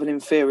had a bit of an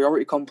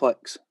inferiority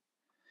complex.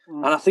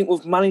 And I think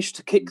we've managed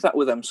to kick that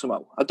with them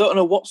somehow. I don't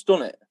know what's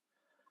done it,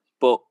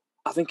 but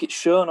I think it's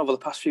shown over the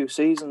past few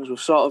seasons. We've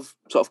sort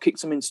of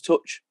kicked them into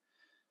touch.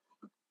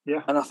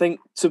 Yeah. And I think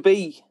to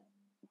be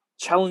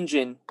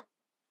challenging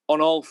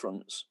on all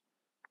fronts,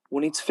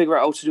 we need to figure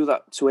out how to do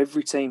that to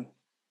every team.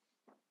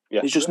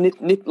 Yeah. It's just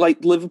nip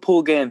like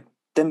Liverpool game,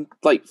 them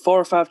like 4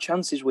 or 5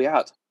 chances we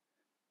had.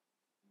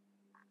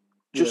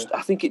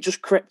 I think it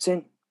just crept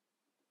in.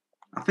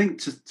 I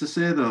think to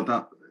say though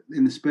that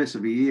in the space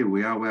of a year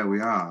we are where we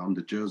are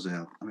under Jose,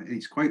 I mean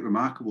it's quite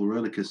remarkable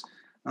really, because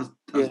as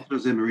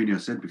Jose Mourinho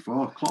said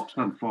before, Klopp's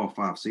had 4 or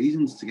 5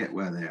 seasons to get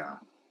where they are.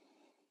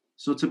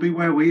 So to be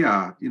where we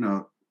are, you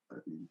know,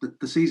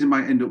 the season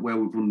might end up where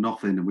we've won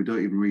nothing and we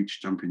don't even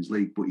reach Champions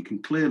League, but you can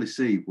clearly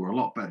see we're a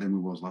lot better than we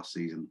was last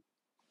season.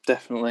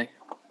 Definitely.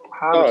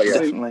 Oh, yeah.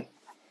 Definitely.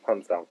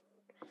 Hands down.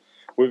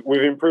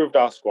 We've improved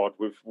our squad.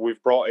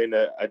 We've brought in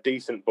a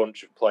decent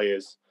bunch of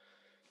players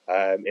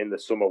in the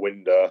summer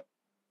window.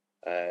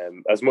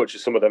 As much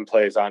as some of them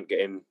players aren't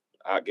getting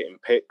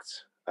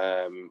picked,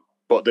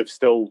 but they've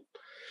still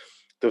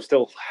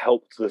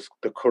helped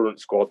the current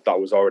squad that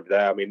was already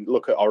there. I mean,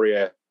 look at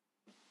Aurier.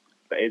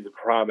 That is a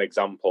prime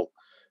example.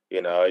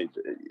 You know,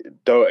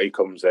 Doherty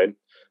comes in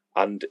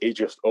and he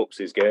just ups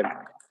his game.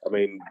 I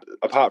mean,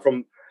 apart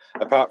from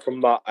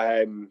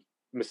that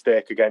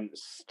mistake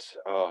against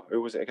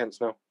who was it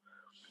against now?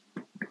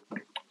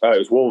 It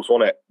was Wolves,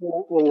 wasn't it?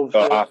 Wolves,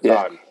 half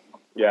time.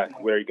 Yeah,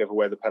 where he gave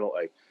away the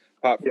penalty.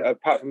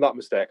 Apart from that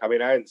mistake, I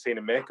mean, I hadn't seen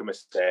him make a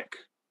mistake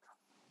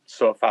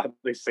so far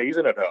this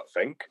season, I don't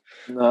think.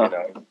 No. You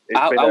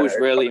know, I was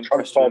really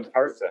impressed with him.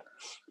 Character.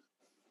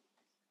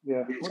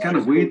 Yeah, it's kind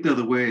of weird though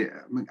the way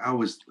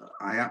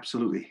I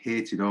absolutely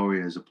hated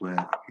Aurier as a player.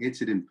 I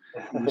hated him.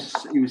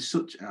 He was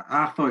such.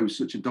 I thought he was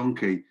such a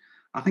donkey.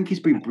 I think he's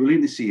been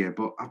brilliant this year,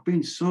 but I've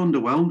been so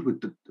underwhelmed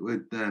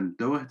with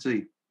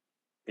Doherty.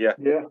 Yeah.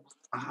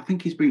 I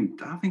think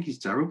he's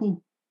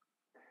terrible.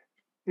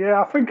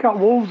 Yeah, I think at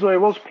Wolves he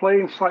was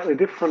playing slightly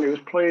different. He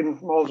was playing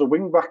more as a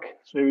wing back,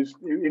 so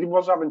he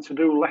was having to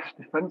do less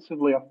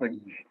defensively, I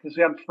think, because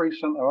he had 3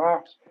 centre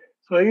halves.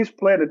 So he's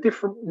played a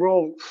different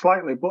role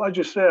slightly. But as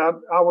you say,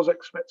 I was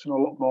expecting a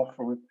lot more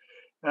from him.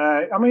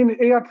 I mean,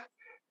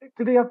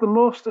 did he have the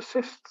most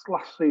assists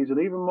last season,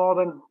 even more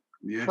than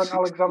Trent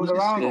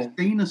Alexander-Arnold?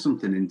 16 or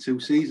something in 2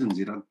 seasons.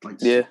 He'd had like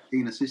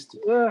 16 assists.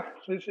 Yeah,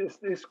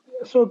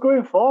 so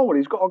going forward,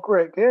 he's got a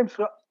great game.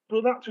 So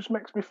that just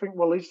makes me think,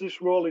 well, is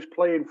this role he's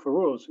playing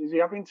for us? Is he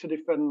having to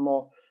defend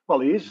more? Well,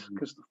 he is,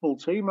 because the full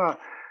team are.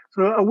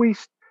 So are we,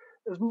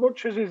 as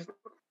much as he's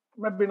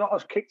maybe not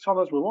as kicked on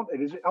as we wanted,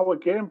 is it our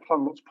game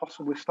plan that's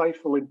possibly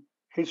stifling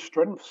his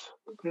strengths?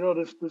 You know,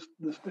 there's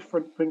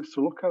different things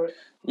to look at it.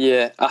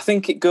 Yeah, I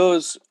think it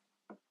goes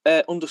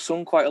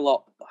undersung quite a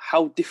lot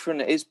how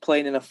different it is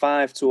playing in a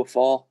 5 to a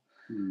 4.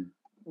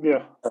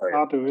 Yeah,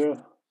 I do.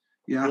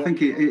 Yeah, I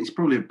think it's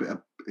probably a bit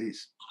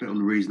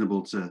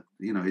unreasonable to,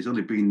 you know, he's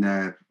only been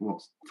there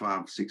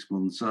 5-6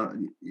 months. So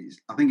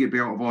I think it'd be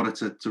out of order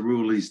to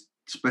rule his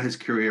Spurs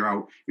career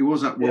out. He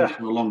was at Wolves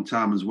for a long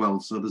time as well,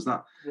 so there's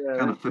that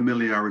kind of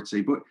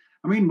familiarity. But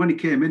I mean, when he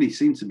came in, he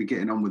seemed to be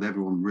getting on with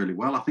everyone really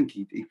well. I think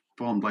he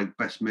formed like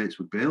best mates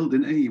with Bale,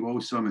 didn't he? You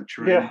always saw him at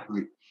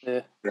training.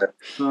 Yeah.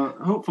 So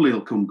hopefully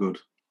he'll come good.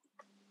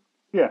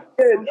 Yeah.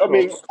 I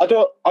mean, I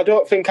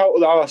don't think out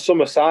of our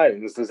summer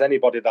signings there's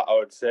anybody that I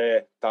would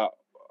say that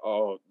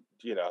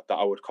that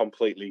I would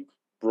completely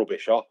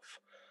rubbish off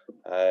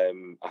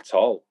at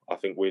all. I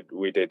think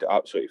we did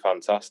absolutely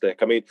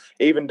fantastic. I mean,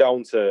 even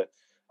down to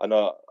I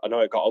know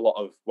it got a lot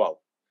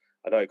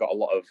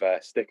of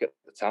stick at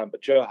the time,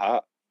 but Joe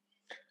Hart,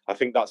 I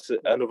think that's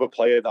another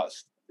player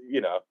that's,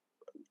 you know,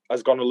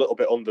 has gone a little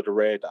bit under the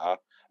radar. I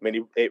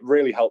mean, it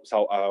really helps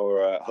out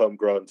our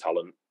homegrown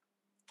talent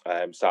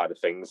side of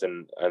things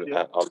and on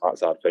that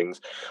side of things.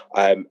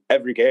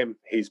 Every game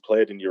he's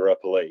played in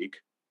Europa League,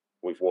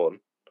 we've won.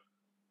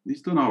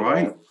 He's done all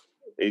right.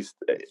 He's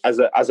as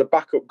a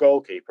backup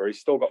goalkeeper, he's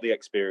still got the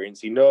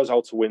experience. He knows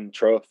how to win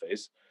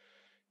trophies.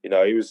 You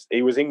know,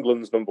 he was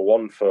England's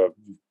 #1 for,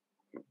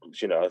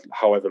 you know,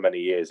 however many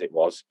years it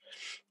was.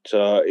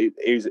 So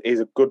he's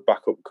a good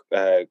backup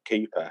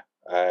keeper.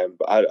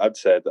 But I'd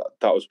say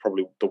that was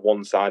probably the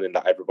one signing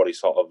that everybody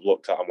sort of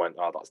looked at and went,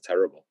 "Oh, that's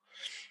terrible."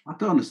 I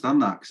don't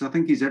understand that, because I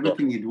think he's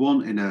everything you'd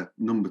want in a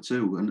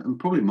 #2 and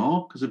probably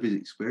more because of his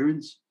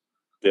experience.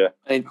 Yeah,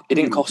 he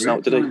didn't cost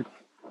out, did he?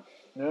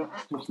 Yeah,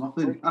 cost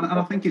nothing. And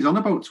I think he's on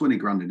about 20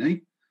 grand, isn't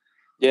he?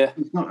 Yeah,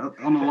 he's not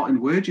on a lot in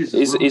wages.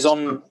 He's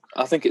on.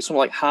 I think it's something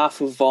like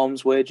half of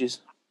Vorm's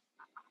wages.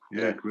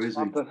 Yeah, crazy.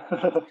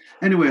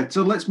 Anyway,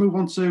 so let's move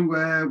on to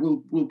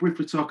we'll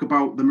briefly talk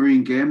about the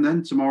Marine game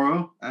then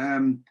tomorrow.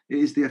 It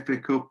is the FA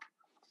Cup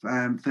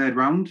 3rd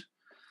round.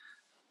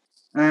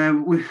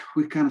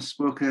 We kind of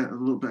spoke a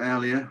little bit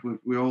earlier.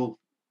 We all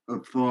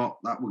have thought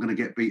that we're going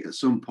to get beat at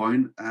some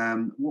point.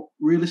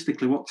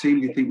 Realistically, what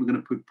team do you think we're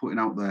going to be putting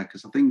out there?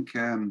 Because I think,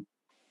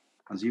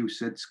 as you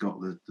said, Scott,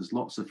 there's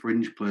lots of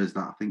fringe players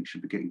that I think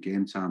should be getting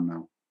game time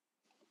now.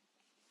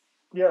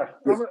 Yeah,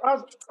 I mean,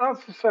 as I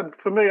said,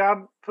 for me,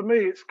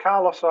 it's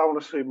Carlos I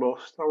want to see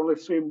most. I want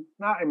to see him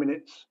 90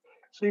 minutes,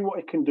 see what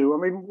he can do. I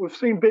mean, we've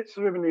seen bits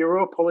of him in the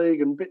Europa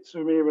League and bits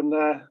of him here and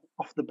there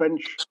off the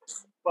bench,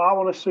 but I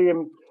want to see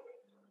him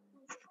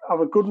have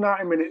a good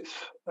 90 minutes,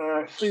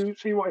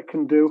 see what he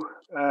can do,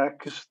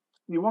 because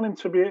you want him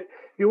to be.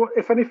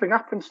 If anything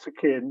happens to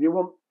Kane, you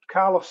want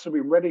Carlos to be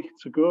ready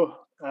to go.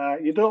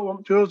 You don't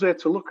want Jose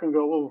to look and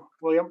go,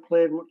 well, he hasn't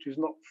played much, he's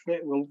not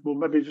fit, we'll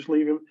maybe just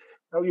leave him.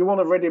 You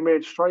want a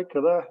ready-made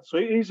striker there. So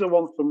he's the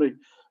one for me.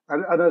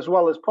 And as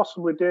well as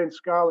possibly Dane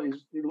Scarlett,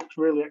 he looks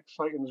really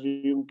exciting as a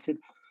young kid.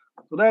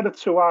 So they're the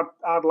two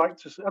I'd like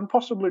to see. And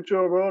possibly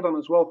Joe Rodon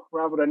as well,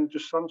 rather than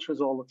just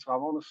Sanchez all the time. I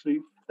want to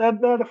see. They're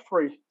the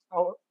three.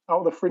 out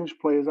of the fringe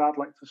players I'd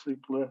like to see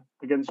play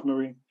against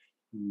Marine?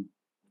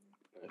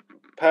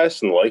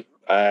 Personally,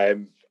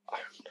 I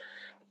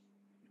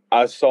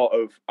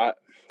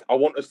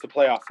want us to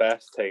play our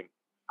first team,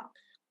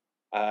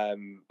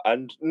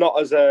 and not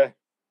as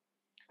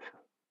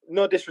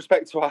no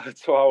disrespect to our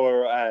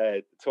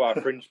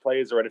fringe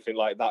players or anything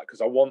like that, because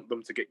I want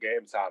them to get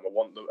game time. I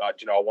want them, I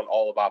want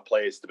all of our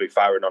players to be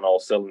firing on all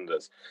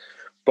cylinders.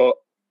 But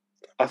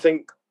I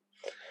think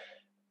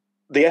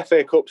the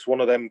FA Cup's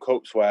one of them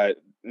cups where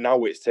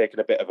now it's taken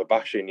a bit of a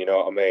bashing. You know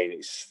what I mean?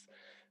 It's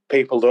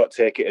people don't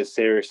take it as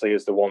seriously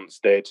as they once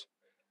did,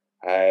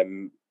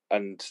 and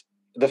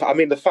the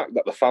fact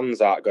that the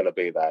fans aren't going to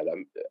be there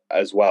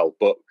as well.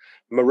 But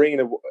Marine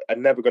are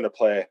never going to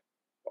play,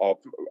 or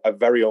are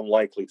very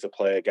unlikely to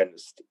play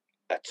against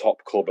a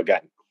top club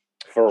again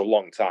for a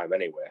long time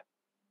anyway,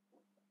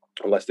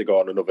 unless they go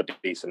on another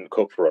decent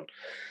cup run.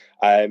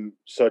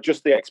 So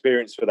just the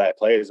experience for their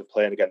players of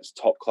playing against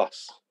top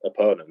class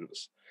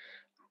opponents,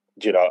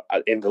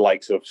 in the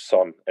likes of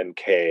Son and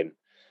Kane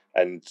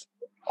and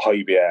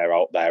Højbjerg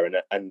out there and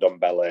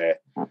Ndombele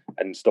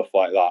and stuff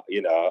like that,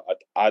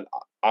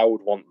 I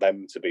would want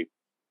them to be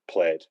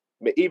played,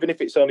 even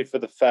if it's only for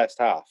the first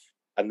half,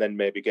 and then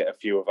maybe get a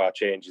few of our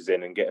changes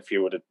in and get a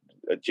few of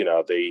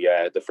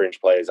the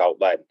fringe players out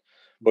then.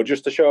 But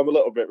just to show them a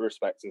little bit of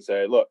respect and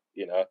say, look,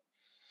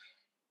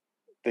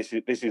 this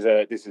is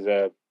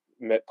a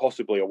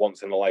possibly a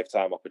once in a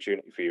lifetime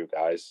opportunity for you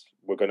guys.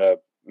 We're going to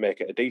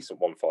make it a decent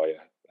one for you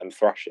and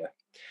thrash you.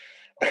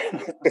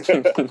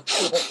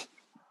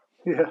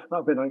 Yeah,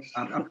 that'd be nice.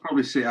 I'd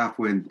probably sit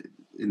halfway in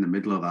the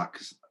middle of that,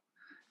 because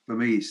for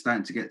me, it's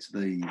starting to get to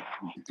the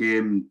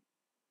game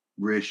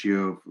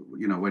ratio of,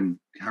 when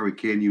Harry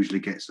Kane usually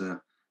gets an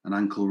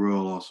ankle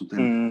roll or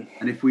something.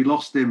 And if we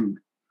lost him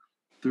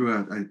through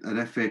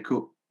an FA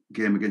Cup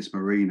game against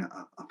Marine,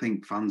 I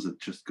think fans would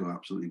just go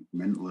absolutely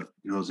mental at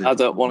Jose. I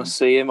don't want to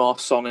see him or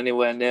Son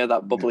anywhere near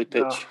that bubbly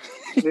pitch.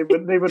 No,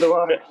 neither do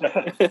I.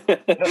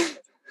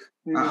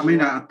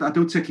 I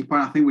do take your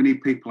point. I think we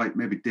need people like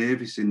maybe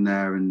Davis in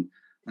there, and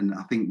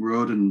I think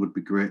Rodon would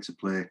be great to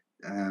play.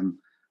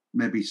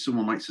 Maybe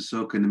someone like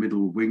Sissoko in the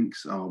middle with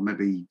Winks, or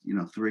maybe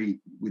three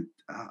with.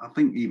 I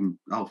think even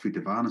Alfie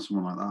Devan or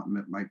someone like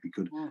that might be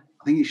good.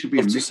 I think it should be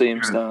a mix. To see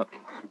him start.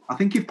 I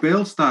think if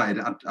Bale started,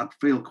 I'd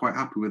feel quite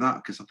happy with that,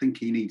 because I think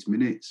he needs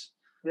minutes.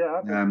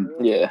 Yeah.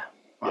 Yeah.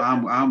 But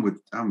I'm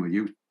with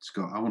you,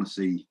 Scott. I want to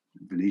see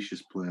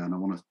Vinicius play, and I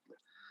want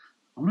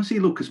to see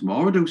Lucas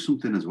Moura do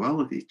something as well.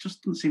 It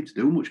just doesn't seem to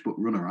do much but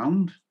run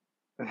around.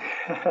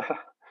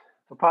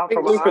 Apart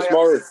from Lucas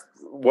Moura's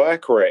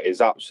work rate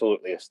is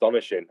absolutely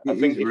astonishing. I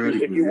think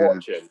if you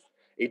watch him,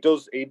 he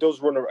does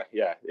run around.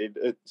 Yeah,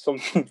 it's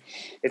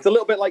a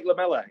little bit like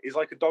Lamella. He's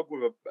like a dog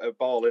with a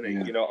ball in it.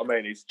 Yeah. You know what I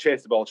mean? He's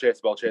chase the ball.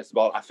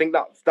 I think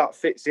that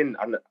fits in,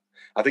 and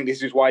I think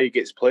this is why he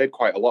gets played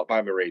quite a lot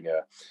by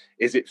Mourinho.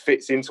 Is it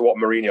fits into what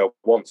Mourinho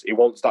wants? He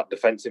wants that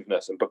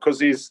defensiveness, and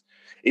because he's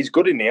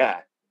good in the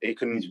air, he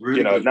can.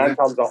 Really 9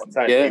 times out of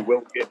 10, he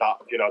will get that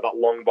that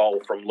long ball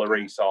from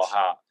Lloris or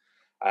Hart.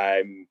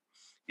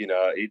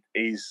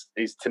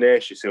 He's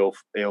tenacious.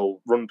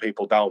 He'll run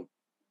people down,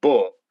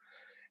 but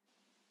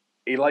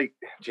he's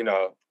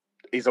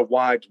a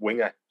wide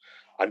winger,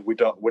 and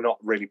we're not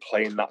really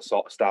playing that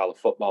sort of style of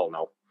football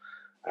now.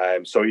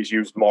 So he's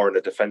used more in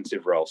a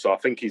defensive role. So I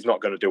think he's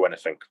not going to do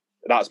anything.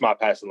 That's my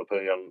personal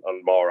opinion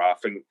on Moura. I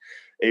think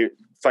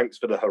thanks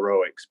for the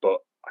heroics, but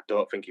I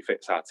don't think he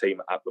fits our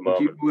team at the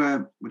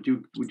moment. Would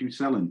you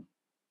sell him?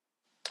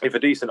 If a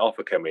decent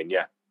offer came in,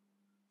 yeah.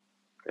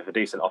 If a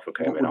decent offer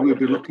came in, what would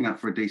we be looking at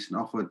for a decent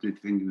offer? Do you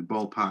think the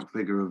ballpark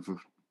figure of?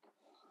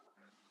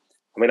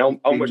 I mean,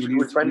 how much did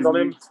we spend on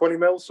him? 20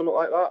 mil, something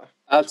like that.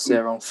 I'd say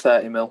around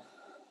 30 mil.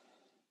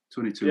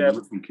 22 mil,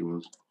 I think he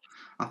was.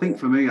 I think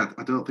for me,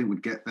 I don't think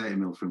we'd get 30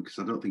 mil from him, because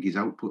I don't think his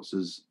outputs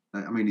his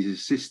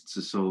assists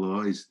are so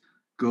low, his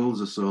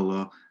goals are so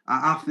low.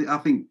 I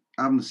think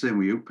I'm the same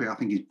with you, Pete. I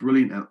think he's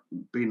brilliant at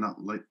being that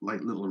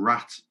like little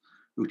rat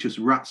who just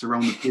rats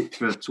around the pitch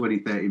for 20,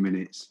 30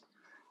 minutes.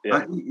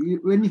 Yeah.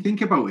 When you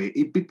think about it,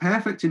 he'd be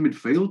perfect in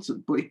midfield,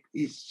 but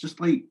it's just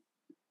like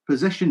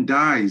possession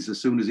dies as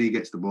soon as he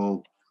gets the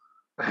ball.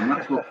 And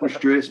that's what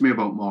frustrates me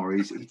about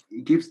Moura.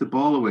 He gives the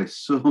ball away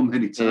so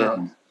many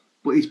times,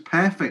 but he's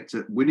perfect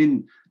at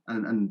winning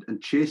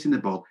and chasing the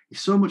ball.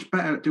 He's so much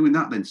better at doing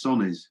that than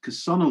Son is,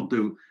 because Son will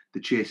do the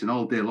chasing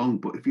all day long.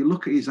 But if you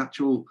look at his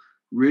actual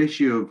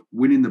ratio of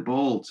winning the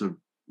ball to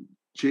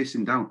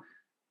chasing down,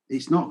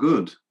 it's not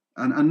good.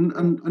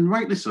 And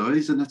rightly so.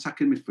 He's an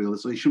attacking midfielder,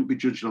 so he shouldn't be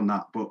judged on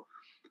that. But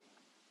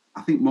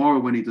I think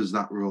Moura, when he does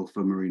that role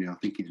for Mourinho, I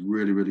think he's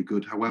really, really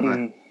good.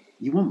 However,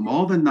 you want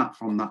more than that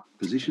from that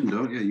position,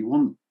 don't you? You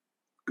want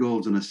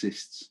goals and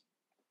assists.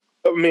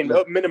 I mean,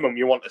 at minimum,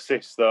 you want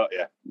assists, don't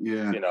you?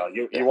 Yeah.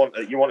 You want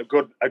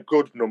a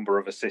good number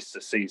of assists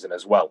a season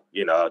as well.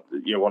 You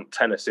want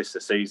 10 assists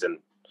a season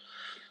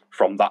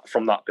from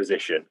that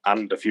position,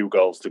 and a few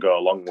goals to go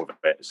along with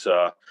it.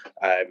 So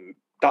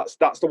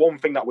that's the one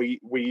thing that we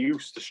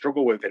used to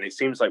struggle with, and it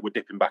seems like we're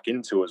dipping back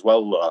into as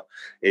well. Though,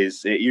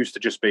 is it used to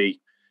just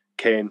be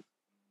Kane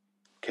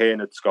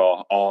would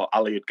score, or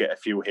Ali would get a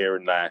few here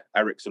and there.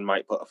 Ericsson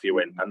might put a few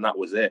in, and that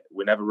was it.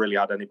 We never really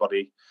had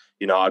anybody.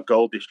 Our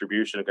goal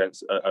distribution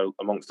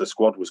amongst the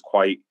squad was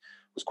quite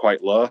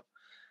low,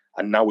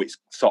 and now it's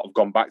sort of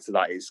gone back to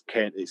that. It's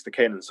the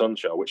Kane and Son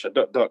show, which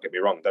don't get me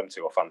wrong, them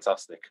two are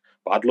fantastic.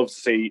 But I'd love to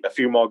see a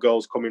few more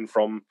goals coming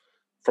from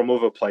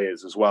other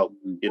players as well.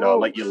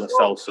 Like your Lo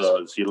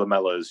Celsos, your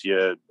Lamellas,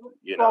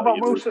 What about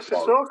Moussa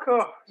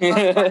Sissoko? He's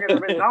banging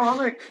them in now,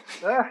 hasn't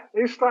he? Yeah,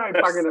 he's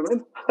started banging them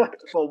in.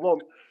 Well,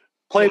 one.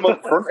 Play him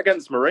up front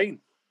against Marine.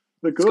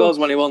 Scores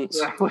when he wants.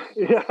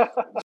 Yeah.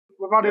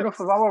 We've had enough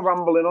of our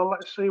rambling on.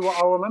 Let's see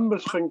what our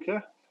members think,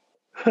 yeah?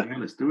 Yeah,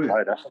 let's do it.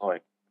 Right,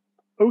 definitely.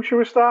 Who should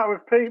we start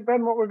with? Pete,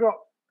 Ben, what we got?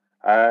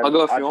 I'll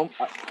go if you want,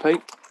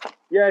 Pete.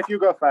 Yeah, if you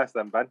go first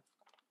then, Ben.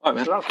 All right,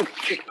 man. So that's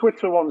the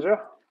Twitter ones,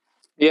 yeah?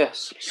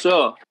 Yes.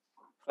 So,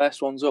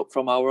 first one's up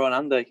from our own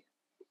Andy.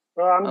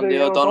 Andy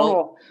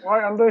O'Donnell.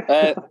 Right, Andy.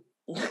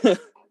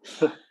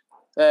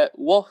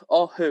 What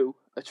or who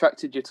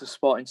attracted you to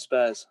Sporting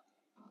Spurs?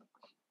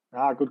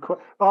 Good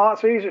question. Oh,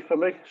 that's easy for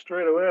me.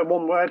 Straight away,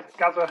 one word.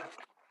 Gaza.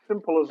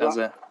 Simple as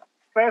that.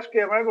 First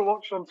game I ever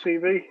watched on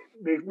TV,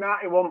 the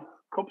 91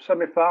 Cup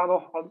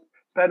semi-final.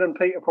 Ben and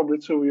Pete are probably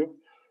two of you.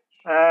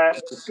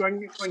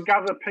 When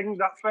Gaza pinged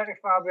that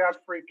 35-yard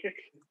free kick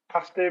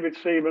past David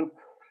Seaman,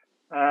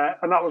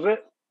 and that was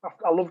it.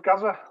 I love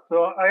Gaza.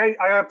 So I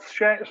had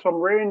shirts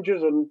from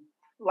Rangers and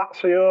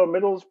Lazio,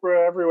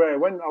 Middlesbrough, everywhere I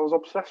went. I was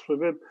obsessed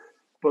with him.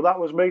 But that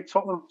was me,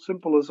 Tottenham.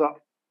 Simple as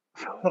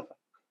that.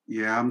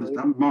 Yeah,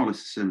 I'm more or less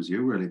the same as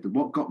you, really.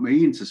 What got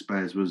me into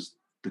Spurs was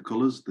the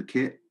colours, the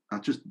kit.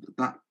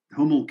 That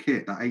Hummel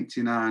kit, that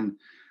 89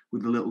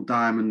 with the little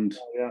diamond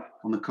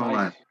on the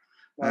collar.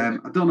 Nice.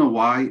 I don't know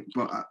why,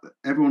 but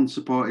everyone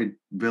supported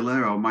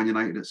Villa or Man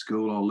United at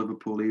school or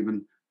Liverpool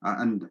even.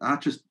 And I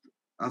just,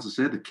 as I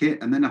said, the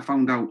kit. And then I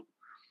found out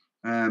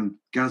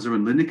Gaza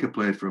and Lineker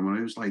played for him, and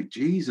it was like,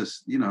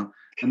 Jesus,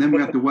 And then we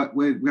had the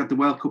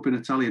World Cup in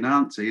Italian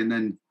Auntie, and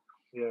then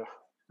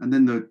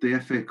the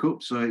F.A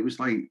Cup. So it was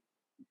like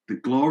the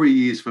glory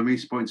years for me,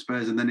 Sporting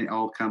Spurs, and then it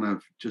all kind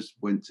of just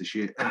went to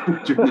shit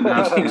during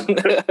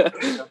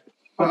the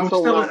But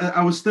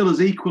I was still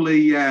as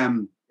equally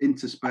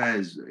into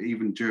Spurs,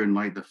 even during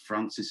like the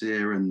Francis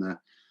era and the,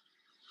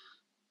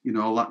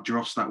 all that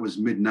dross that was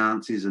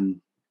mid-90s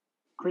and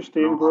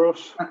Christian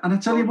Gross. And I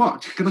tell you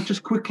what, can I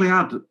just quickly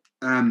add?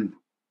 A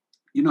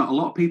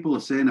lot of people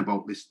are saying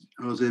about this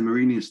Jose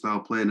Mourinho style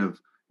playing of,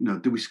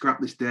 do we scrap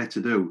this dare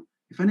to do?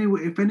 If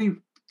any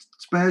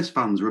Spurs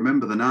fans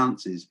remember the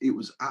 90s, it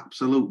was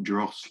absolute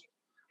dross.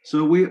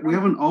 So we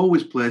haven't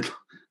always played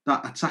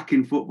that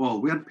attacking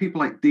football. We had people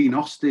like Dean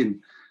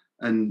Austin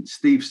and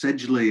Steve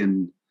Sedgley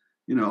and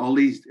all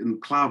these,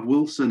 and Clive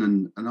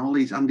Wilson and all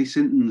these Andy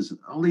Sintons,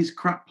 all these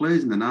crap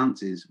players in the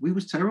 90s. We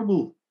was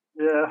terrible.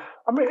 Yeah,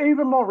 I mean,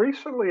 even more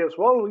recently as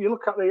well. You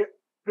look at the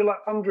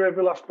Andre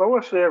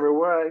Villas-Boas era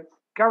where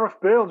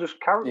Gareth Bale just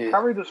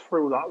carried us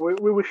through that. We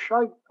were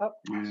shite.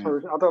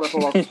 Sorry, I don't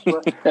know if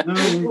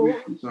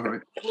I'm sorry.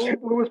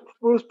 We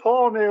was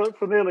poor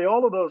for nearly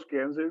all of those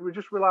games. We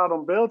just relied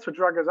on Bale to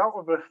drag us out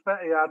of a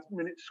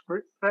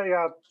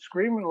 30-yard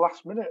scream in the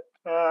last minute.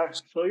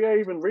 So yeah,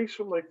 even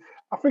recently,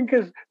 I think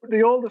as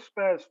the older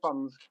Spurs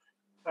fans,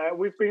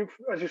 we've been,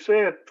 as you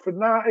say, for the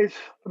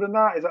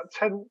 90s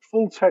at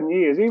full 10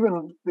 years,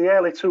 even the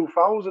early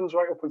 2000s,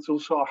 right up until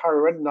sort of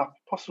Harry Redknapp,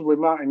 possibly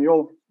Martin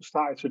Yull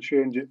started to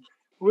change it.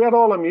 We had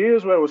all them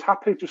years where I was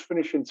happy just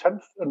finishing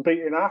 10th and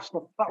beating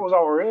Arsenal. That was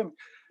our aim.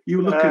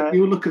 You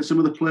look at some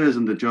of the players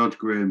under George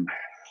Graham.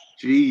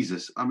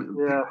 Jesus, I mean,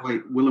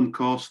 like Willem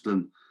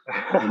Corsten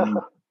and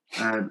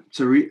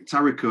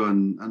Tarico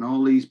and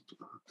all these.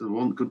 They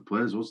weren't good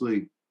players, was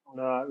they?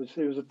 No,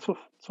 it was a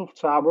tough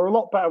time. We were a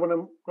lot better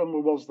when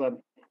we was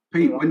then.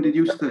 Pete, when did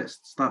you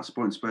start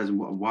supporting Spurs and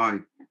why?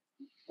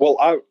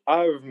 Well,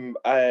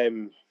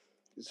 I've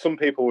some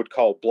people would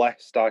call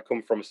blessed. I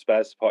come from a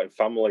Spurs supporting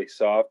family,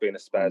 so I've been a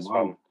Spurs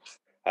fan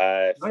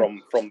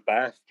from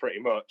birth, pretty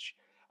much.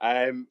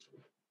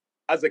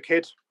 As a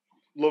kid,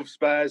 love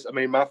Spurs. I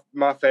mean,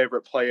 my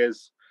favourite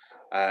players.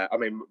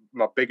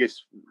 My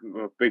biggest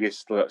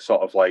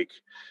sort of like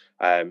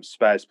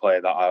Spurs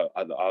player that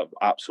I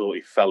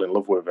absolutely fell in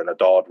love with and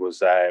adored was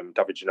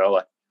David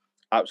Ginola.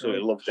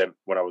 Absolutely loved him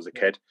when I was a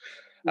kid.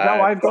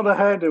 Now I've got a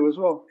hairdo as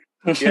well.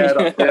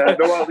 Yeah.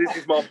 Well, this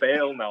is more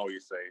Bale now, you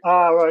see.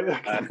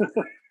 Right.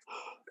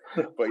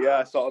 But yeah,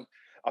 I sort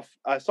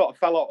of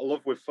fell out of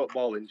love with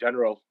football in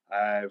general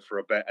for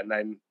a bit, and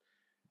then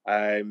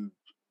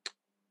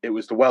it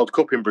was the World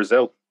Cup in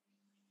Brazil.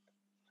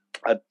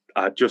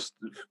 I just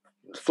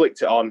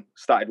flicked it on,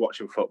 started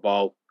watching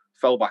football,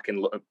 fell back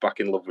in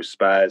love with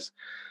Spurs,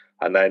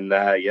 and then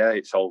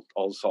it's all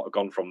sort of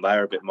gone from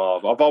there a bit more.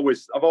 I've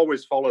always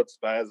followed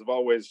Spurs. I've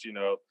always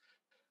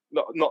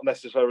not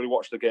necessarily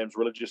watched the games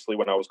religiously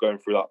when I was going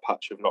through that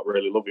patch of not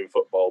really loving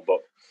football,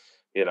 but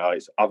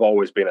I've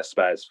always been a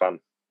Spurs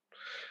fan.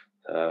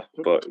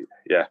 But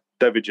yeah,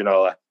 David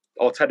Ginola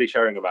or Teddy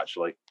Sheringham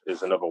actually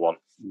is another one.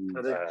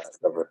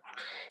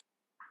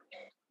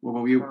 What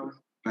about you?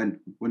 Ben,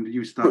 when did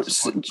you start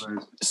supporting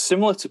Spurs?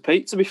 Similar to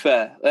Pete, to be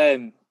fair.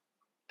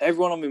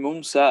 Everyone on my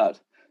mum's side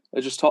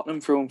are just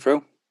Tottenham through and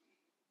through.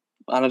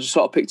 And I just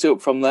sort of picked it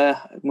up from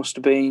there. It must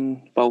have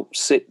been about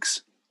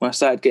 6 when I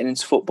started getting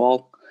into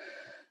football.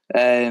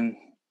 And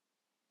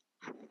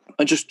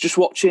just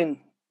watching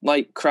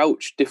like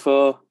Crouch,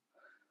 Defoe,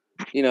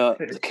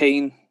 the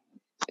Keane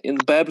in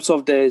the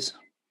Berbatov days.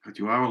 But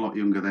you are a lot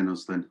younger than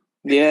us then.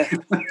 Yeah.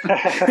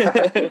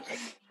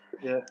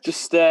 Yeah.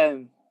 Just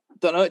don't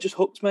know. It just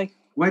hooked me.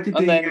 Where did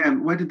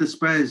the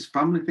Spurs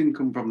family thing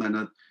come from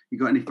then? You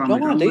got any family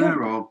down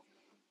there or?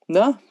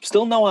 No,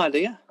 still no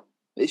idea.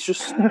 It's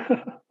just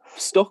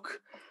stuck.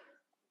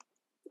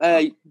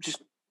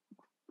 Just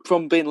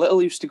from being little,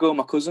 I used to go with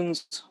my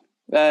cousins.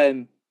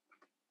 That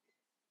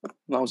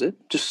was it.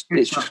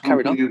 It's just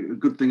carried on. A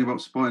good thing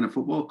about supporting a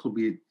football club,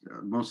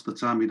 most of the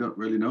time you don't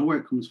really know where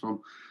it comes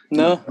from.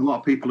 No. A lot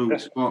of people who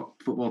support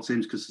football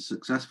teams because they're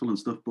successful and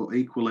stuff, but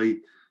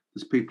equally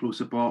there's people who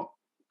support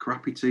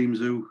crappy teams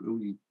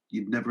who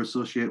you'd never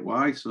associate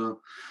why. So,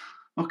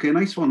 okay,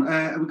 nice one.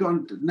 Have we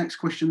got the next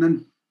question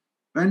then,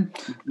 Ben?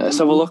 Let's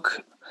have a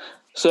look.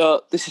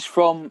 So this is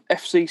from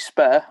FC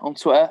Spare on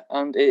Twitter,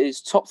 and it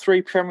is top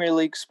 3 Premier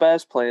League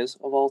Spurs players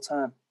of all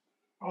time.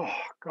 Oh,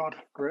 God,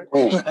 great.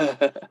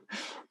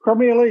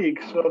 Premier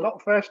League, so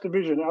not First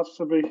Division, it has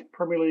to be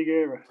Premier League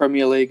era.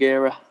 Premier League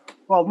era.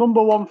 Well,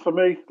 number 1 for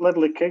me,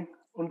 Ledley King,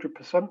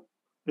 100%.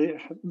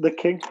 The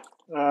King.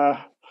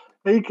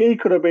 He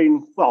could have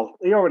been, well,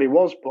 he already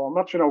was, but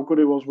imagine how good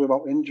he was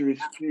without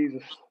injuries.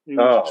 Jesus. He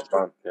was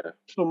man, yeah.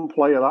 Some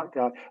player, that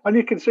guy. And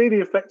you can see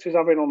the effect he's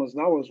having on us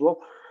now as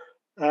well.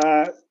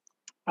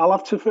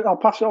 I'll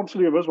pass it on to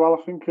you as well.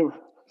 I think of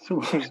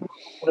some players.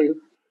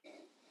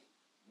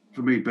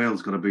 For me,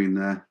 Bale's got to be in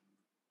there.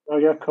 Oh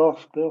yeah, of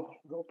course, Bill.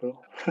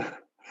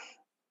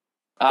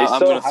 It's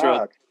so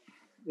hard.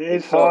 It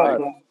is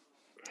hard.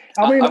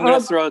 I'm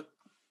going to throw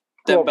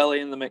Dembele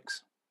in the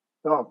mix.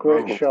 Oh,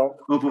 great shout!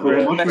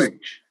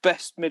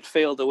 Best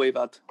midfielder we've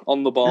had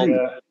on the ball.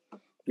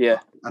 Yeah.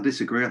 I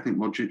disagree. I think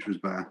Modric was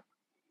better.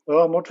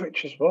 Oh,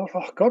 Modric as well.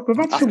 Oh God, we've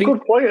had some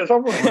good players,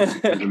 haven't we?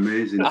 It's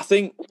amazing. I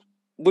think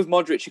with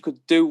Modric, you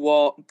could do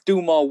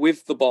more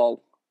with the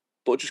ball,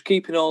 but just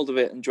keeping hold of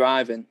it and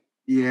driving.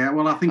 Yeah,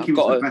 well, I think he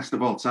was the best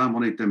of all time,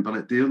 wasn't he,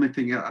 Dembele? The only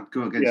thing I'd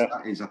go against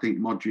that is I think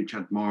Modric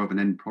had more of an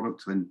end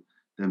product than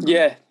Dembele.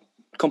 Yeah,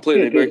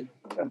 completely agree.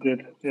 I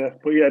did, yeah.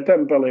 But yeah,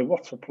 Dembele,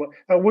 what a play.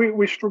 And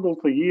we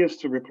struggled for years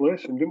to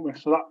replace him, didn't we?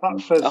 So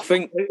that says... I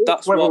think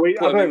that's what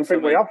I don't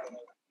think we have.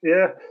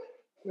 Yeah.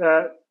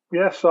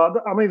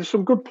 So, I mean, there's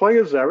some good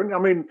players there. I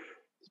mean,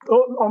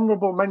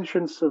 honourable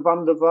mentions to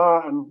Van der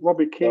Vaart and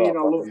Robbie Keane.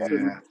 I love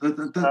him.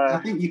 I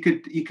think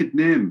you could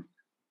name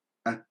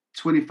a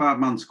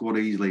 25-man squad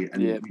easily,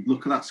 and you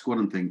look at that squad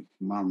and think,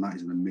 man, that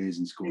is an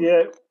amazing squad.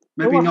 Yeah.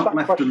 Maybe not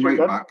left and right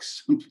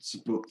backs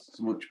so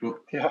much, but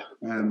yeah,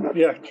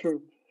 true.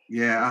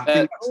 Yeah, I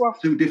think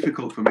it's too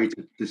difficult for me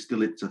to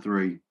distill it to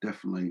 3.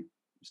 Definitely,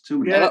 it's too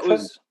many. Yeah,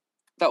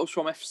 that was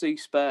from FC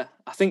Spare.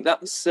 I think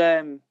that's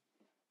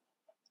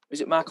is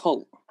it Mark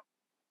Holt?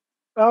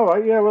 All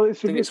right, yeah. Well,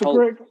 it's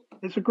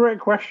a great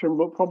question,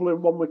 but probably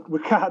one we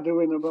can't do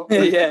in about.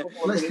 Yeah,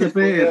 let's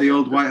debate the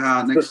old White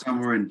Hart next time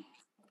we're in.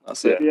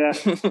 That's it. Yeah,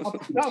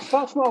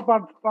 that's not a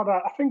bad.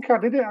 I think I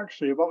did it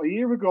actually about a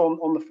year ago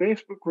on the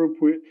Facebook group.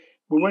 We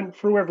went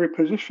through every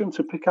position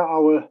to pick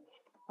out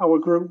our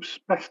group's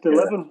best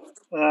 11,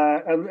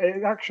 and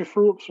it actually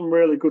threw up some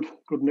really good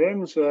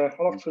names.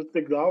 I'll have to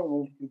dig that out and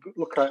we'll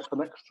look at it for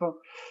next time.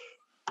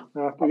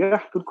 But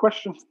yeah, good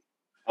question.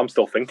 I'm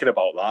still thinking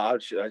about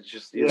that. I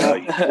just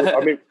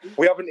I mean,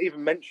 we haven't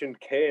even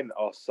mentioned Kane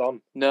or Son.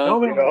 No,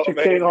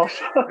 Kane or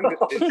Son.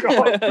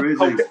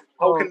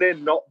 How can they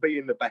not be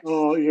in the best?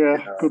 Oh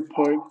yeah, good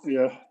point.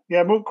 Yeah.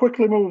 We'll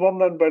quickly move on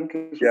then, Ben.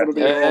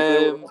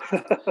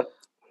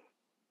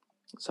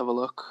 Let's have a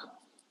look.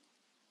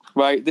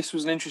 Right, this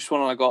was an interesting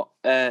one I got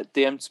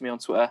DM'd to me on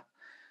Twitter.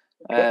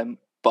 Okay.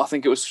 But I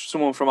think it was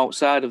someone from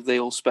outside of the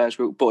old Spurs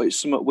group, but it's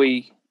something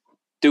we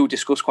do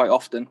discuss quite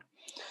often.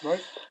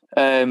 Right.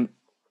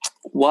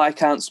 Why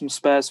can't some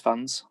Spurs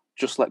fans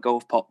just let go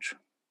of Poch?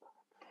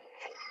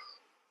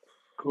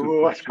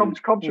 Oh, that's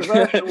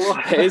controversial,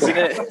 isn't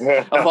it?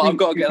 I thought I've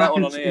got to get that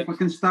one on here. If I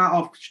can start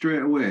off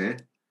straight away,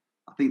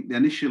 I think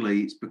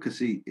initially it's because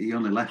he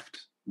only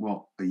left,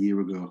 a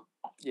year ago?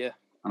 Yeah.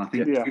 And I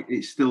think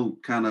it's still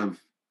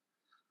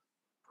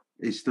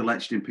it's still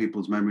etched in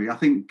people's memory. I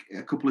think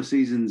a couple of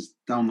seasons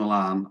down the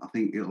line, I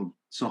think it'll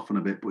soften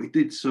a bit. But he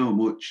did so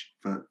much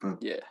for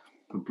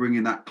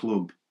bringing that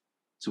club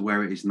to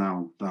where it is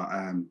now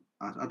that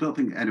I don't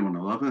think anyone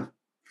will ever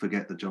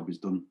forget the job he's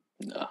done.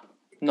 No,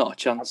 not a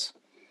chance.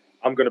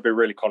 I'm going to be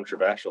really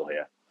controversial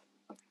here.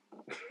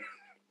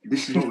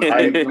 This is what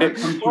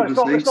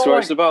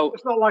it's about.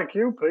 It's not like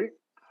you, Pete.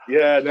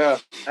 Yeah, no.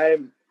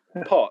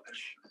 Poch,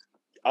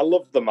 I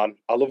love the man.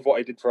 I love what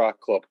he did for our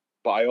club.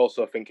 But I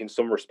also think in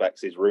some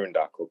respects he's ruined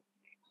our club.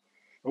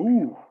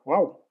 Ooh,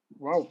 wow,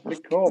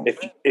 big call.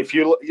 If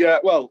you look,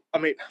 I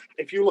mean,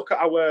 if you look at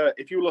our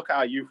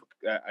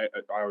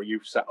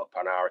youth setup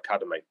and our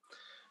academy,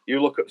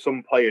 you look at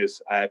some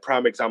players.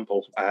 Prime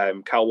example,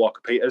 Kyle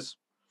Walker-Peters.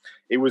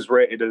 He was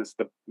rated as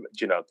the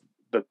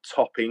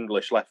top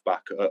English left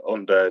back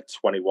under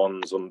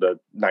 21s, under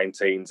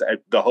 19s,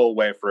 the whole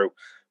way through.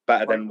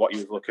 Better than what you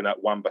was looking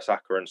at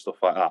Wan-Bissaka and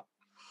stuff like that.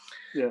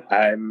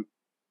 Yeah.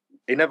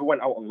 He never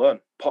went out on loan.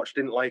 Poch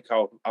didn't like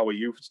our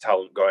youth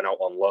talent going out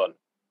on loan.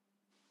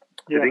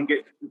 Yeah.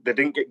 They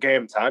didn't get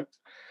game time,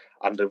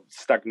 and they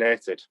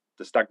stagnated.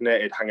 They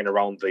stagnated hanging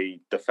around the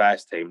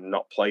first team,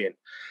 not playing.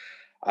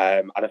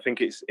 And I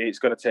think it's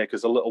going to take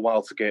us a little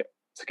while to get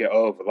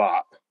over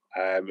that.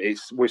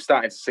 We're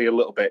starting to see a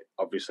little bit.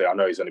 Obviously, I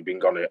know he's only been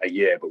gone a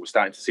year, but we're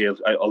starting to see a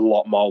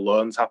lot more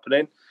loans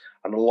happening,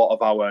 and a lot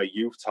of our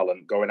youth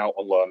talent going out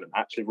on loan and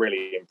actually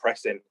really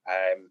impressing.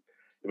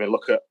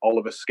 Look at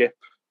Oliver Skip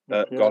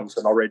gone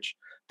to Norwich.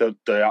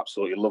 They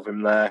absolutely love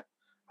him there.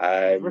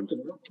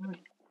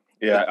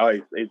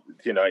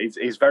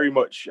 He's very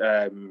much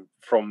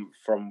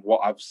from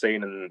what I've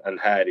seen and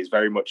heard. He's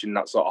very much in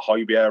that sort of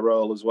Højbjerg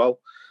role as well.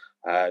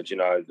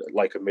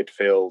 Like a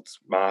midfield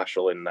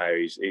marshal in there.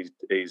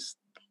 He's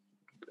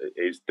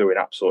doing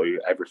absolutely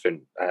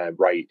everything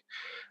right.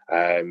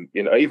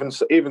 Even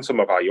some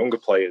of our younger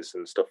players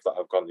and stuff that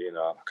have gone.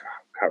 I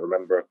can't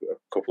remember a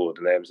couple of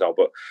the names now,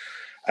 but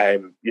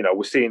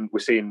we're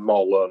seeing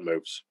more loan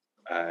moves.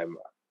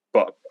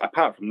 But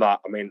apart from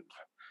that, I mean,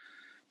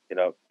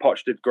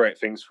 Poch did great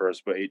things for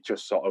us, but it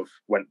just sort of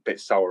went a bit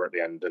sour at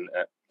the end, didn't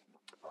it?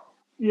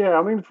 Yeah,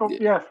 I mean,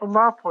 from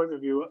our point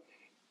of view,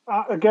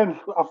 again,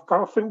 I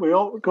think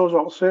it goes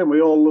without saying,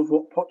 we all love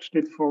what Poch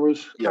did for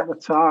us at the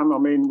time. I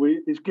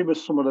mean, he's given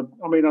us some of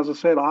the, as I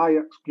said, the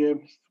Ajax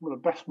game, some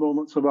of the best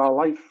moments of our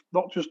life,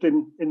 not just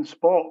in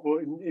sport,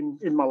 but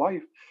in my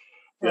life.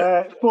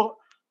 Yeah. But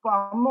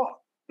I'm not.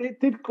 It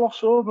did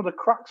gloss over the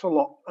cracks a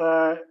lot,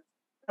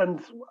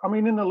 and I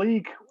mean, in the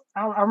league.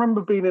 I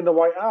remember being in the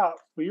White Hart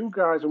with you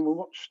guys, and we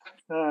watched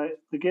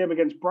the game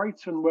against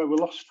Brighton where we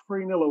lost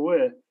 3-0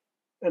 away,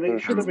 and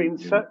it should have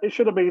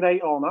been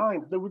 8 or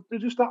 9. They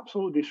just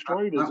absolutely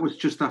destroyed us. That was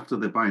just after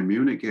the Bayern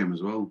Munich game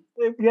as well.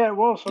 It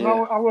was. And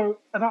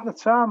and at the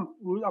time,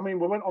 we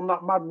went on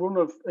that mad run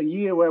of a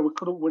year where we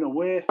couldn't win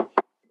away.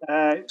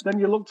 Then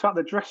you looked at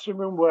the dressing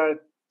room where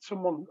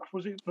someone,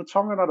 was it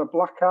Vertonghen, had a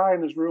black eye,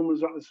 and there's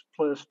rumours that there's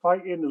players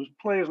fighting. There was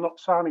players not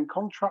signing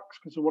contracts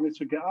because they wanted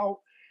to get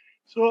out.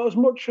 So as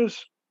much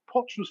as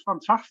Poch was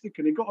fantastic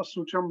and he got us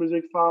to a Champions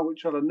League final,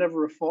 which I'd have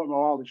never have thought in my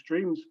wildest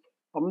dreams,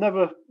 I'll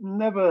never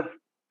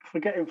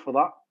forget him for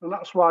that, and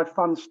that's why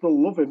fans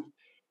still love him.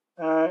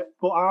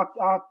 But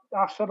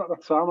I said at the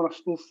time, and I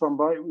still stand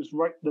by, it was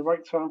the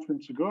right time for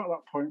him to go at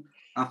that point.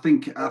 I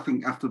think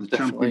after the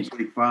Champions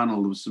League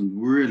final, there was some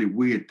really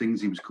weird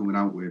things he was coming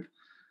out with.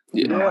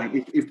 Yeah.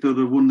 If they'd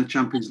have won the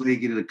Champions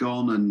League, he'd have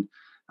gone, and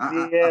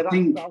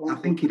I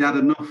think he'd had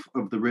enough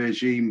of the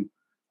regime.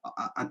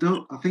 I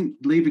think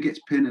Levy gets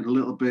painted a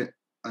little bit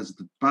as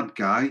the bad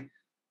guy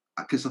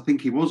because I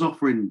think he was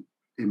offering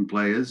him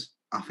players.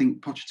 I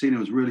think Pochettino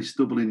was really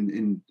stubborn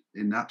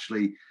in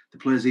actually the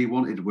players he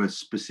wanted were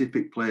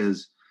specific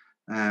players.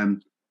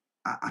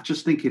 I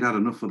just think he'd had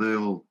enough of the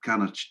whole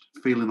kind of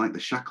feeling like the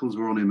shackles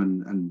were on him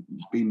and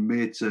being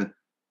made to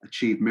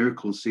achieve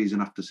miracles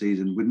season after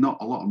season with not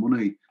a lot of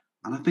money.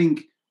 And I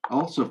think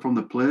also from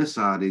the player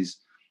side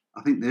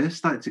I think they're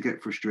starting to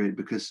get frustrated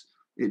because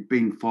it'd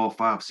been 4,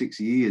 5, 6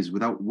 years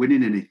without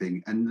winning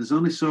anything. And there's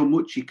only so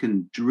much you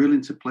can drill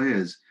into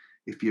players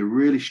if you're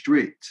really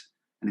strict.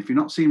 And if you're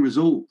not seeing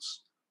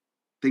results,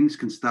 things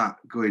can start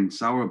going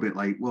sour a bit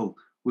like, well,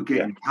 we're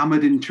getting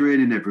hammered in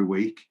training every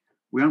week.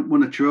 We haven't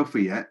won a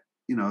trophy yet,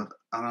 and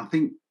I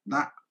think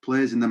that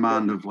plays in the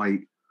mind of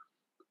like,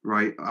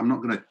 right, I'm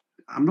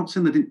not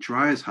saying they didn't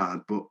try as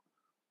hard, but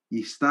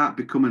you start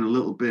becoming a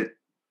little bit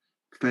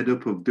fed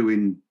up of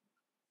doing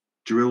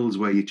drills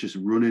where you're just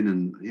running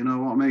and you know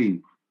what I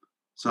mean.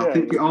 So I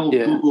think it all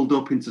bubbled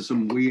up into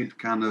some weird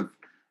kind of.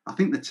 I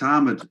think the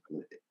time had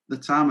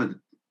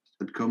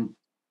come.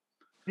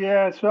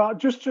 Yeah, so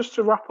just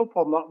to wrap up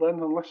on that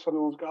then, unless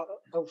anyone's got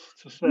else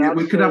to say. Yeah,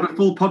 we could have a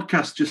full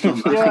podcast just on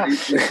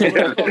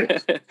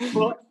that.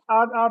 But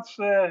I'd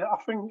say I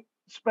think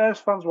Spurs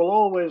fans will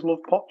always love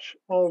Poch,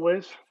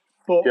 always.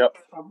 But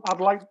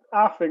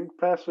I think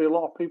personally a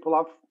lot of people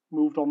have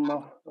moved on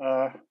now.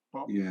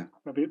 But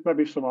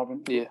maybe some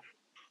haven't. Yeah.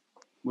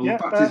 Well,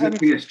 the fact is at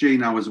PSG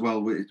now as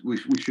well. We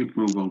should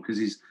move on because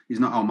he's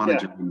not our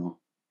manager anymore.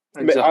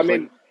 Exactly. I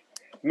mean,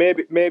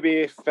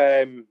 maybe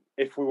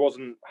if we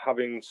wasn't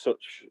having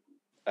such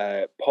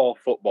poor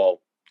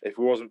football, if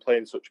we wasn't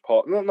playing such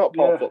not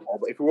poor football,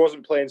 but if we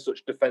wasn't playing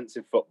such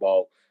defensive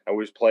football and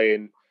we was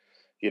playing,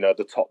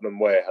 the Tottenham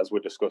way as we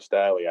discussed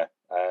earlier,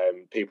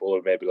 people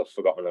would maybe have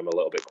forgotten them a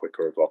little bit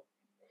quicker as well.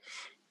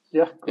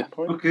 Yeah, good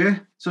point. Okay,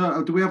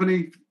 so do we have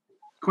any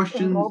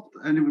questions?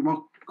 Any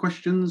more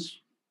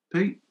questions,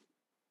 Pete?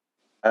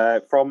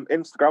 From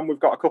Instagram, we've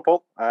got a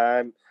couple.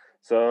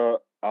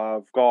 So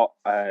I've got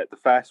the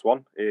first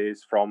one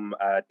is from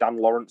Dan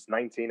Lawrence,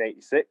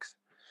 1986.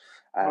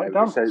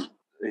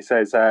 He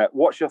says,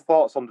 "What's your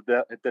thoughts on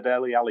the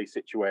Dele Alli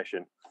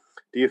situation?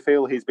 Do you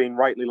feel he's been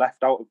rightly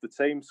left out of the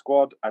team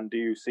squad, and do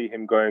you see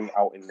him going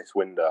out in this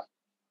window?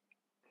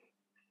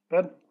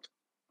 Ben?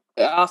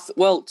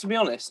 Well, to be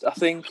honest, I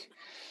think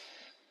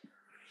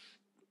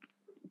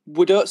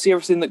we don't see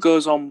everything that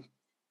goes on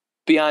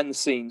behind the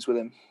scenes with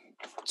him.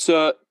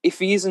 So if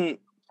he isn't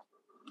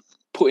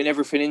putting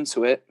everything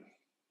into it,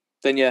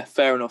 then yeah,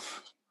 fair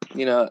enough.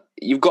 You know,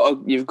 you've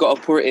got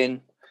to put it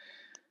in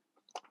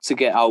to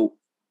get out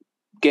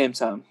game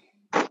time.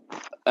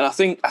 And I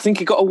think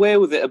he got away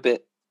with it a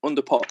bit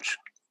under Poch,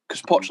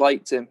 because Poch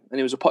liked him, and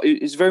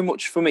he's very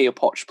much for me a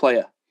Poch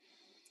player.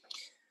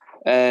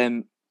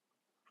 And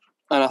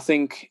I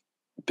think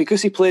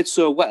because he played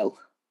so well,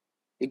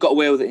 he got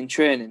away with it in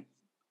training.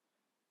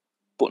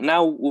 But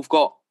now we've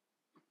got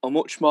a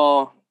much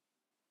more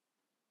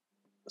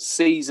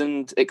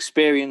seasoned,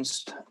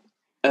 experienced,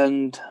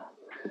 and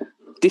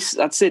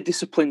I'd say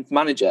disciplined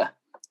manager.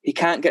 He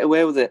can't get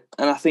away with it,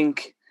 and I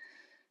think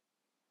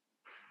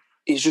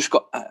he's just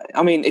got.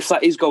 I mean, if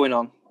that is going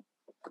on,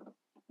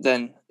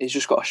 then he's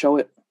just got to show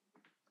it.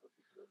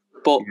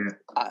 But yeah.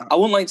 I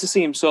wouldn't like to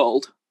see him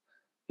sold.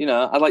 You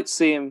know, I'd like to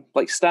see him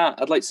start.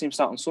 I'd like to see him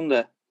start on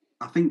Sunday.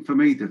 I think for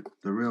me, the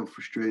real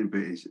frustrating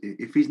bit is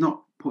if he's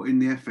not putting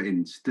the effort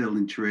in still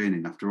in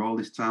training after all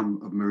this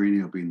time of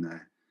Mourinho being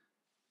there,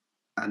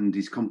 and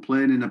he's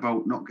complaining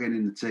about not getting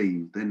in the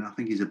team, then I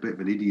think he's a bit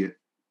of an idiot.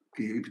 If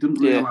you don't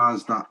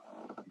realise that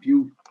if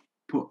you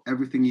put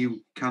everything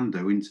you can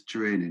do into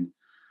training,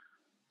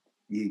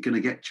 you're going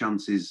to get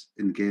chances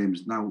in the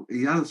games. Now,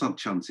 he has had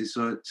chances,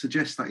 so it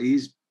suggests that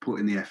he's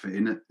putting the effort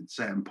in at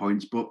certain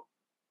points, but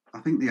I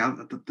think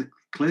the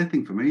clear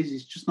thing for me is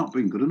he's just not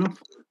been good enough.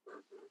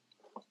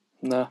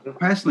 No.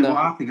 Personally, what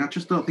I think, I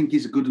just don't think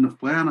he's a good enough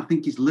player, and I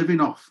think he's living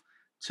off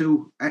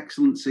 2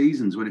 excellent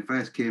seasons when he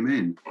first came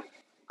in.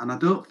 And I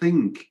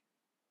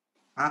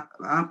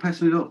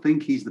personally don't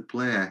think he's the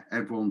player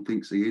everyone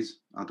thinks he is.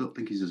 I don't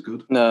think he's as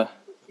good. No.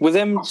 With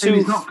him, I'm not saying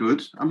he's not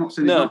good. I'm not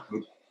saying he's not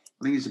good.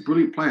 I think he's a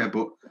brilliant player,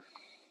 but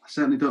I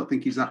certainly don't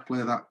think he's that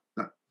player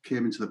that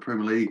came into the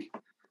Premier League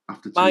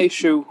after 2 My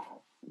issue,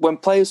 when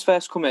players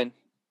first come in,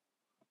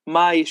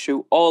 my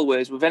issue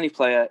always with any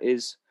player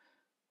is,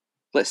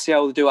 let's see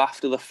how they do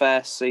after the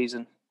first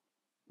season,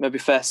 maybe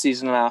first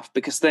season and a half,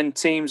 because then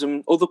teams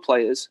and other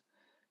players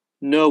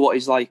know what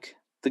he's like.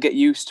 They get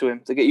used to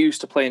him. They get used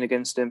to playing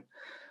against him.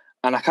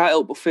 And I can't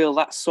help but feel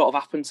that's sort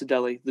of happened to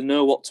Dele. They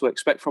know what to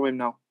expect from him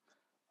now.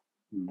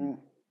 Mm.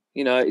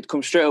 You know, it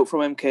comes straight up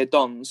from MK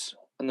Dons,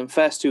 and then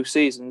first 2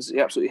 seasons, he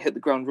absolutely hit the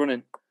ground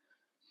running.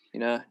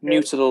 You know,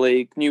 new to the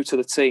league, new to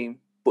the team,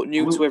 but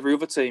new to every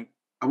other team.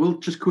 I will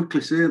just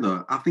quickly say,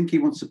 though, I think he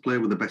wants to play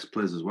with the best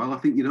players as well. I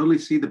think you'd only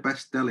see the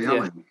best Dele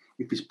Alli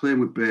if he's playing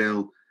with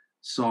Bale,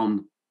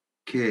 Son,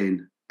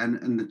 Kane,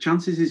 and the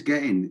chances he's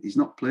getting, he's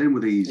not playing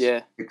with these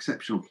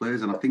exceptional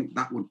players, and I think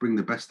that would bring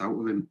the best out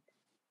of him.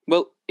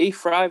 Well, he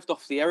thrived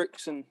off the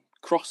Eriksen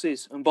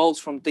crosses and balls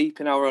from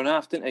deep in our own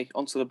half, didn't he,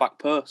 onto the back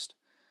post.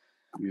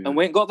 Yeah. And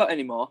we ain't got that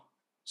anymore.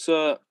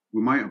 So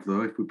we might have,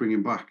 though, if we bring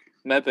him back.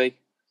 Maybe.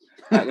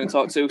 I'm going to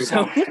talk to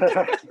so.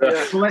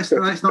 Well,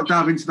 let's not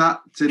dive into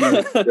that.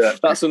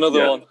 That's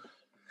another one.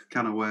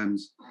 Can of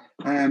worms.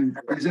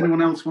 Does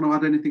anyone else want to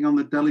add anything on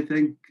the Dele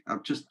thing?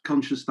 I'm just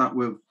conscious that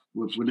we're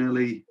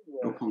nearly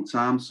up on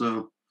time.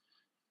 So,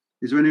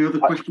 is there any other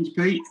questions,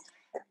 Pete?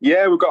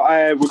 Yeah, we've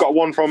got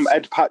one from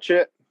Ed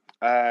Patchett.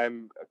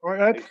 Right,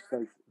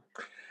 Ed.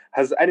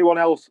 Has anyone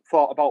else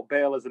thought about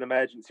Bale as an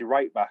emergency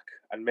right back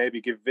and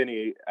maybe give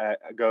Vinny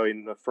a go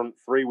in the front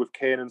 3 with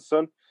Kane and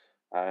Son?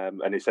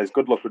 And he says,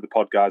 good luck with the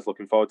pod, guys.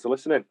 Looking forward to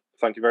listening.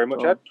 Thank you very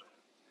much, Ed.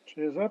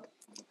 Cheers, Ed.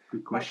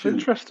 Good question.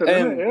 That's interesting,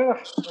 isn't it?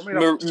 Yeah. I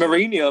mean,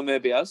 Mourinho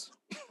maybe has.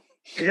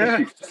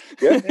 Yeah.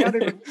 It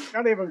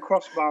hadn't even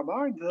crossed my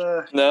mind.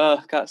 No,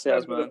 I can't say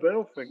as the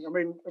Bale thing. I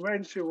mean,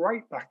 emergency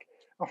right back.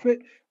 I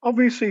think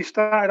obviously he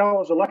started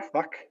out as a left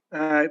back,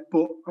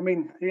 but I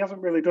mean, he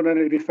hasn't really done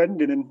any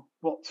defending in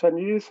 10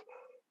 years.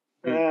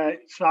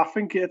 So I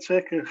think it'd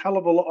take a hell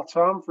of a lot of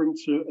time for him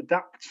to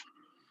adapt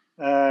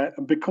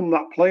and become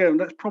that player, and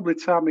that's probably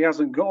time he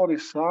hasn't got on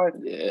his side.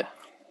 Yeah.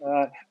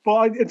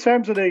 But in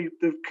terms of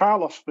the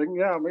Carlos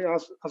thing, I mean,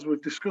 as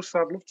we've discussed,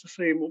 I'd love to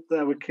see him up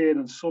there with Kane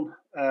and Son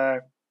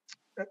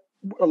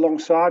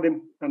alongside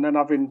him, and then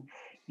having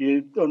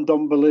you and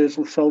Ndombele's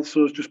and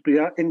Celso's just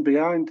in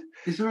behind.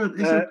 Is there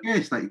a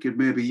case that you could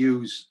maybe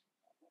use?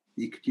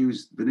 You could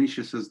use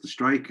Vinicius as the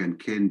striker and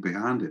Kane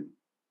behind him,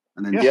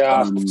 and then I'd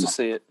love to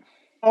see it.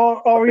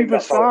 Or either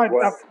side,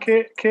 have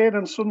Kane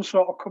and Son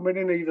sort of coming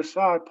in either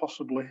side,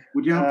 possibly.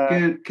 Would you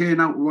have Kane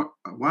out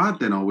wide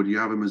then, or would you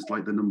have him as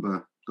like the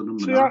number?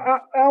 See,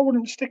 I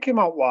wouldn't stick him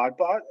out wide,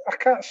 but I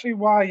can't see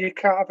why you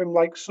can't have him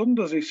like Son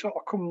does. He sort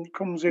of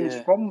comes in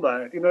from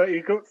there. You know,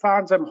 he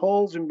finds them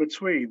holes in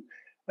between.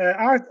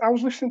 I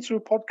was listening to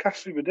a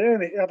podcast the other day,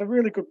 and it had a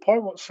really good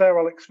point what Sir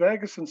Alex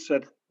Ferguson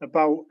said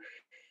about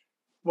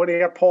when he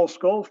had Paul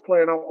Scholes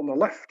playing out on the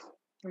left.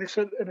 And he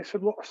said,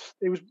 look,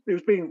 he was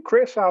being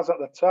criticised at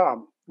the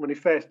time when he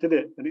first did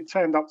it, and it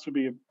turned out to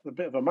be a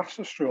bit of a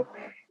masterstroke.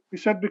 He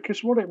said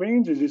because what it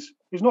means is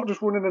he's not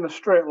just running in a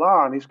straight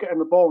line, he's getting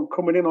the ball and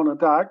coming in on a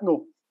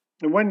diagonal.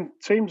 And when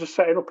teams are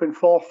setting up in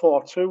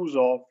 4-4-2s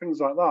or things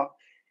like that,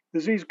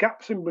 there's these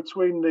gaps in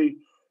between the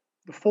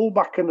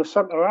fullback and the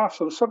centre half.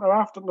 So the centre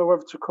half doesn't know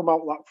whether to come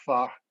out that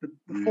far.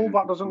 The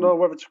fullback doesn't know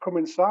whether to come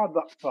inside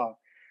that far.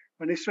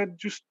 And he said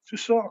just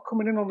sort of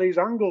coming in on these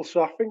angles.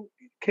 So I think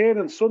Kane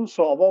and Son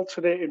sort of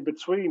alternating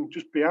between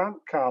just behind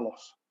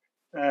Carlos.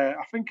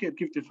 I think it'd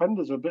give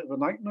defenders a bit of a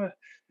nightmare.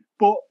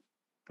 But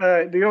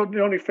the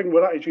only thing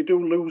with that is you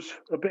do lose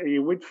a bit of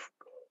your width.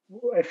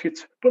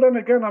 But then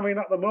again, I mean,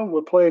 at the moment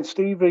we're playing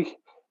Stevie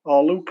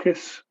or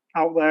Lucas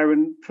out there,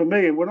 and for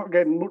me, we're not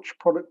getting much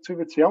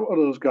productivity out of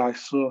those guys.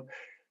 So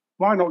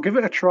why not give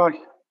it a try?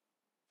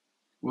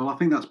 Well, I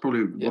think that's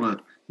probably one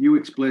of you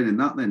explaining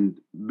that then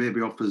maybe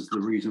offers the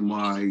reason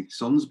why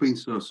Son's been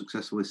so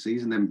successful this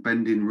season. Then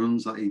bending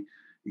runs that he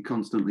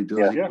constantly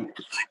does. Yeah.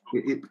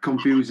 It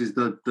confuses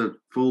the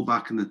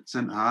fullback and the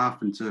centre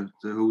half into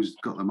who's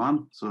got the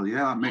man. So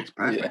yeah, that makes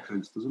perfect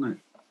sense, doesn't it?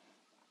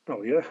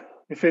 Oh yeah.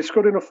 If it's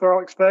good enough for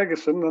Alex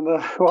Ferguson, then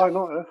why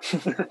not?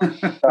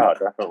 Oh,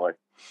 definitely.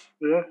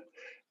 Yeah.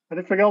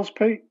 Anything else,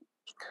 Pete?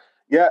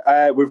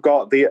 Yeah, we've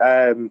got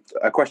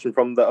a question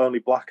from the Only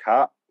Black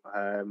Hat,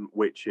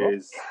 which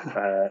is,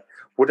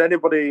 would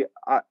anybody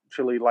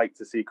actually like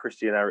to see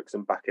Christian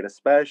Eriksen back in a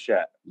Spurs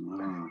shirt?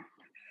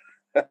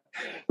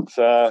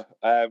 So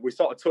we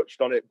sort of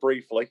touched on it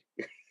briefly.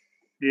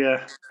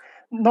 Yeah,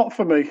 not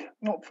for me.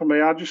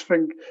 I just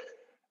think,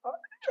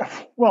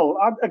 well,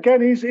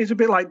 again, he's a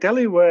bit like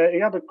Delhi, where he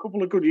had a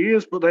couple of good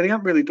years, but then he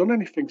hasn't really done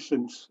anything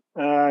since.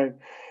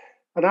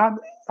 And I'm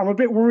a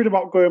bit worried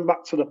about going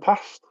back to the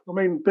past. I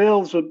mean,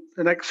 Bale's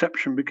an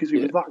exception because he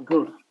was that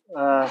good.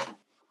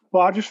 But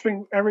I just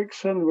think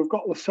Eriksen, we've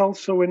got Lo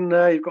Celso in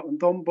there, you've got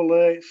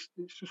Ndombele, it's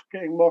just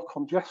getting more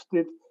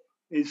congested.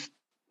 As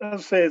I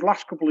say, his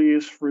last couple of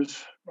years for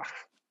us,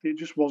 it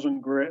just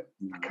wasn't great.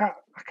 I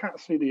can't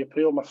see the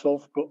appeal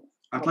myself, but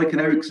I'd like an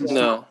Eriksen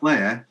style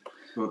player,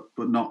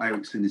 but not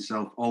Eriksen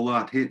himself. Although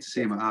I'd hate to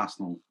see him at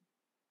Arsenal.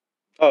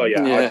 Oh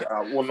yeah.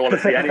 I wouldn't want to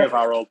see any of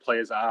our old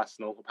players at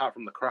Arsenal, apart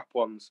from the crap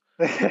ones.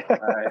 That's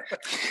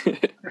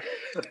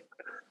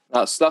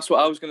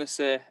what I was going to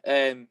say.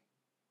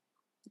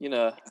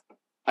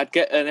 I'd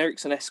get an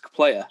Eriksen-esque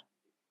player.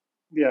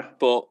 Yeah.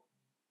 But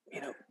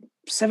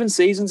 7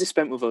 seasons he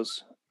spent with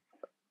us.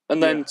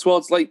 And then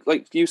towards, like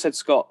you said,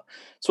 Scott,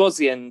 towards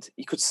the end,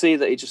 you could see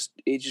that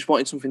he just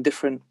wanted something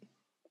different.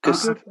 He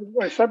said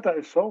that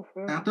himself.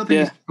 Yeah. I don't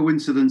think it's a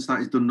coincidence that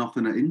he's done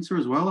nothing at Inter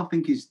as well. I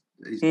think he's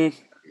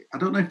I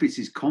don't know if it's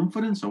his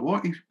confidence or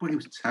what, but he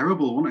was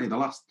terrible, wasn't he? The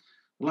last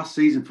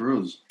season for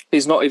us.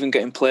 He's not even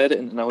getting played at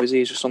Inter now, is he?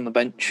 He's just on the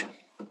bench.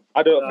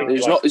 I don't think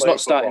he's not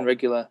starting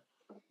regular.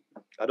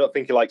 I don't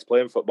think he likes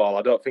playing football.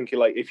 I don't think he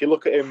if you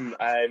look at him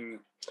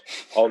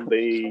on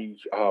the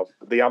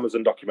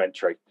Amazon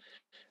documentary,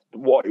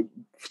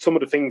 some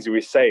of the things he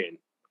was saying,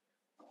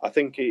 I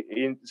think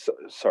I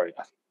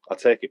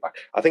take it back.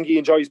 I think he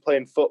enjoys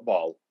playing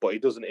football, but he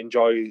doesn't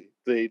enjoy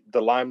the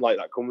limelight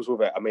that comes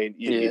with it. I mean,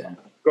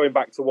 going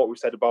back to what we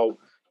said about,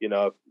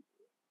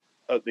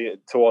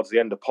 towards the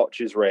end of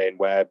Poch's reign,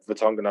 where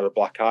Vertonghen had a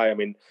black eye. I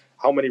mean,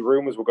 how many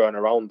rumours were going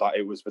around that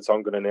it was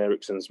Vertonghen and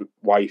Eriksen's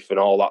wife and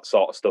all that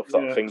sort of stuff,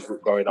 that things were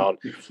going on,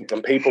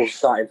 and people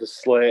starting to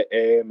slate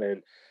him,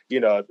 and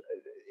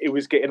it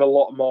was getting a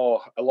lot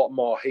more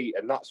heat,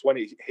 and that's when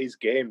his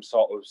game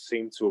sort of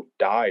seemed to have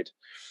died.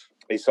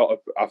 I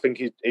think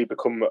he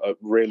become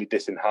really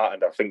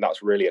disheartened. I think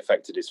that's really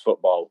affected his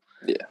football.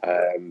 Yeah.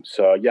 I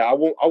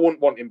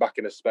wouldn't want him back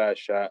in a Spurs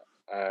shirt,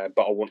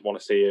 but I wouldn't want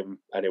to see him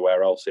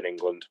anywhere else in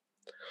England.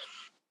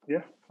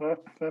 Yeah,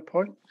 fair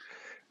point.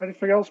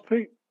 Anything else,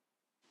 Pete?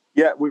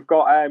 Yeah, we've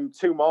got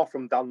 2 more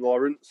from Dan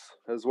Lawrence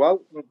as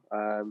well. Go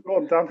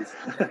on, Dan.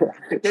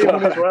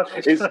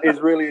 He's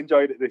really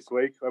enjoyed it this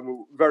week, and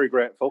we're very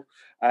grateful.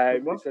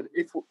 He said,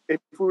 if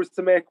we was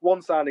to make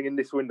one signing in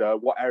this window,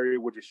 what area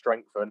would you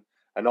strengthen?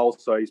 And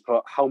also, he's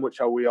put, how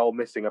much are we all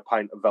missing a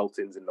pint of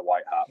Veltins in the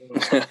White Hart?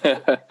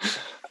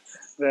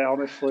 Yeah,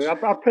 honestly, I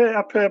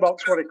pay about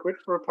 20 quid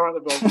for a pint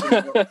of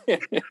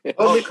Veltins.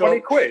 Only 20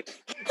 quid?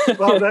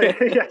 Well,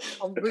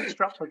 I'm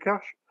bootstrapped for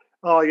cash.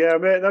 Oh, yeah,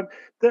 mate.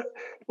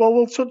 Well,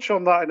 we'll touch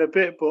on that in a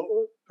bit, but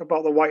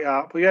about the White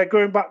Hart. But yeah,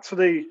 going back to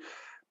the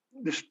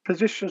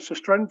positions to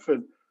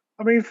strengthen.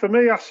 I mean, for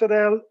me, I said,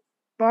 in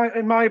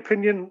my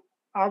opinion,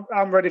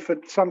 I'm ready for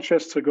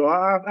Sanchez to go.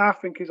 I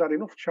think he's had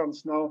enough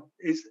chance now.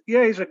 He's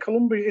a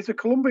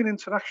Colombian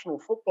international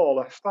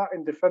footballer,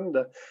 starting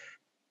defender,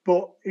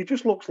 but he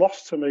just looks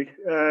lost to me.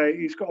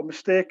 He's got a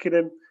mistake in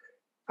him.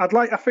 I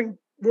think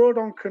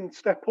Rodon can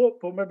step up,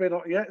 but maybe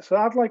not yet. So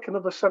I'd like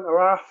another centre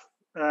half.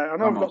 I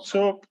know Ramos. I've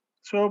got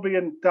Toby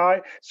and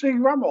Dye. See,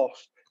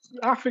 Ramos,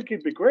 I think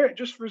he'd be great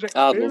just for his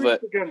experience. I'd love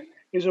it. Again,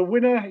 he's a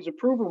winner. He's a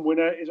proven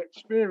winner. He's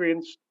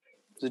experienced.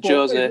 He's a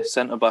Jose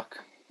centre-back.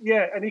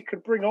 Yeah, and he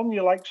could bring on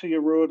your likes of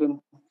your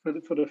Rodon for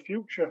the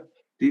future.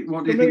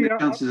 What do you think the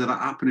chances of that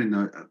happening,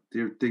 though? Do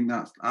you think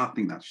I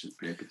think that's just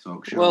paper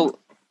talk, sure. Well,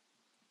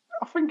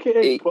 I think it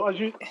is, but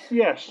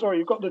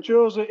you've got the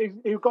Jose.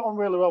 He got on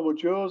really well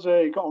with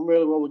Jose. He got on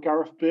really well with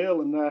Gareth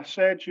Bale, and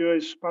Sergio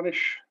is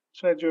Spanish.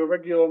 Sergio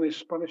Reguilon is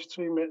Spanish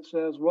teammates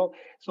there as well.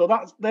 So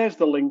there's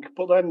the link.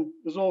 But then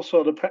there's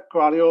also the Pep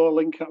Guardiola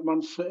link at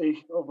Man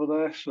City over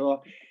there.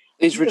 So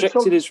he's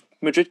rejected his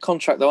Madrid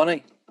contract, though,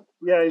 hasn't he?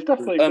 Yeah, he's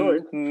definitely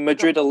going.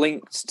 Madrid are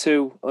linked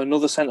to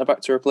another centre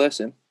back to replace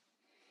him.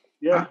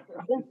 Yeah,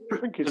 I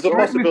think it's.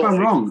 Correct me if I'm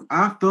wrong.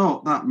 I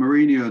thought that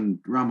Mourinho and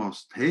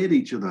Ramos hate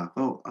each other.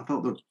 I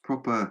thought the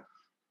proper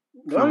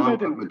fell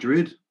out at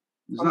Madrid.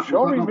 Was that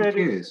not the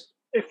case?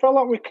 It fell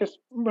out with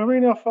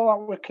Mourinho fell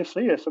out with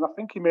Casillas, and I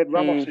think he made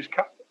Ramos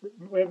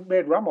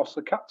made Ramos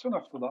the captain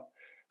after that.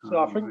 So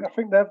I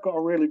think they've got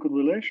a really good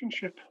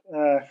relationship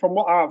from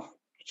what I've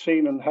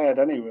seen and heard.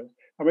 Anyway,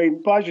 I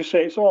mean, but as you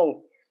say, it's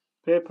all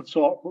paper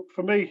talk. But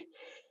for me,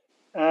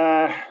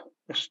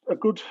 it's a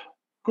good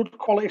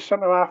quality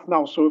centre half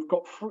now. So we've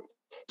got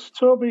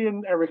Toby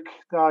and Eric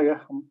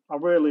Dyer. I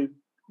really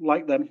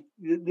like them.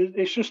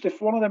 It's just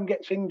if one of them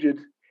gets injured,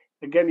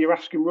 again, you're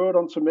asking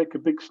Rodon to make a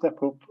big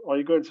step up, or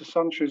you're going to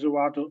Sanchez, who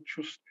I don't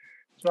trust.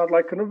 So I'd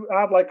like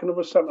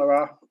another centre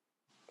half,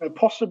 and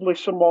possibly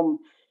someone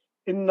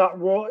in that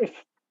role. If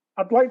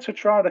I'd like to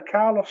try the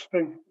Carlos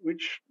thing,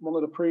 which one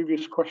of the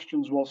previous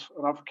questions was,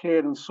 and have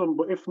Kane and Son.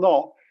 But if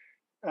not,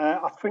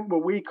 I think we're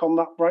weak on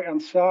that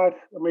right-hand side.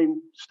 I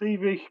mean,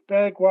 Stevie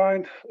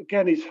Bergwijn,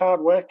 again, he's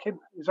hard-working.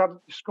 He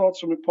scored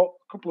a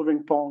couple of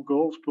important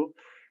goals, but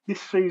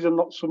this season,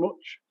 not so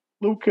much.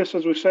 Lucas,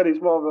 as we said, is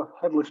more of a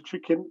headless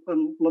chicken,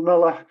 and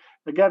Lamella,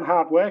 again,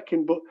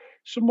 hard-working, but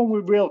someone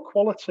with real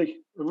quality,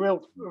 a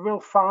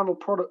real final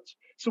product.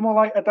 Someone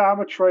like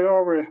Adama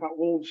Traore at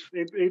Wolves,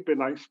 he'd be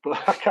nice, but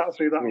I can't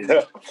see that.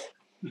 Yeah.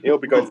 He'll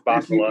be going to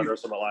Barcelona or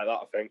something like that,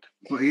 I think.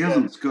 But he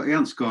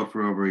hasn't scored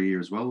for over a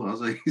year as well, has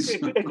he?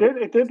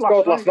 It did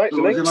last night.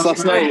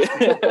 Last night.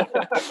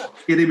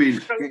 Get him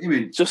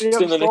in. Just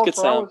in the nick of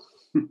time.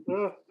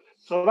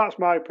 So that's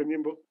my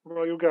opinion, but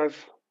what you guys?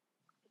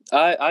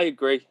 I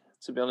agree,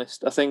 to be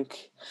honest. I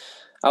think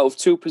out of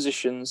two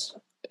positions,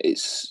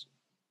 it's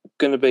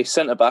going to be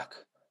centre-back,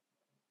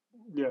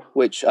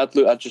 which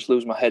I'd just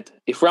lose my head.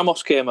 If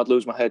Ramos came, I'd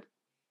lose my head.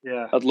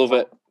 Yeah. I'd love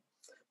it.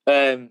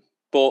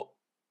 But,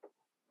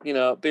 you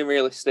know, being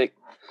realistic,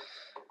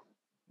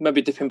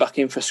 maybe dipping back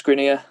in for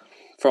Skriniar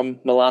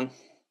from Milan.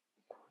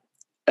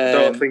 I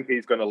don't think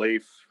he's going to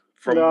leave.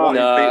 From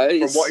what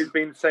he's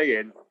been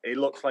saying, it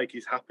looks like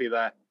he's happy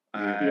there.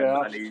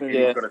 And he's going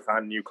to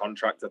sign a new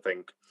contract, I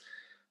think.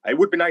 It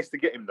would be nice to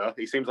get him, though.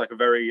 He seems like a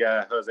very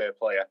Jose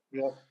player.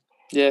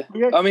 Yeah.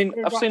 I mean,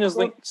 I've seen his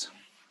links.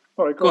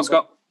 Sorry, go on,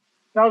 Scott.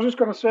 I was just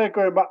going to say,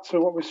 going back to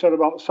what we said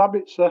about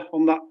Sabitzer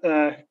on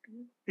that,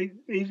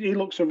 he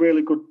looks a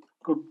really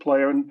good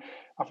player, and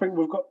I think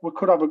we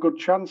could have a good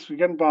chance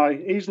again.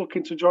 He's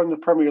looking to join the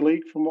Premier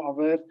League, from what I've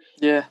heard.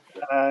 Yeah.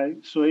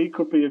 So he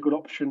could be a good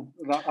option.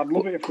 I'd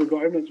love it if we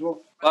got him as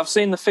well. I've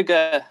seen the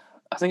figure.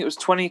 I think it was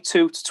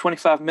 22 to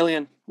 25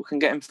 million we can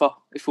get him for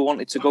if we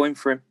wanted to go in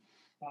for him.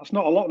 That's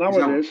not a lot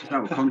nowadays. He's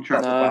out of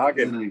contract.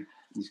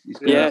 He's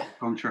got a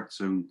contract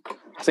soon.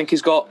 I think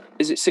he's got,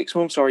 is it 6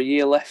 months or a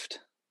year left?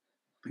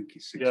 I think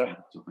it's 6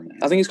 months.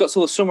 I think he's got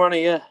till the summer on a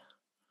year.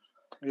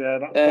 Yeah,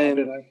 that'd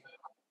be nice.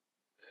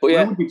 But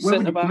yeah, where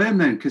would you play him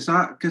then? Because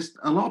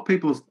a lot of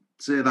people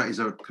say that he's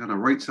a kind of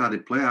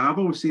right-sided player. I've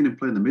always seen him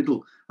play in the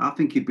middle. I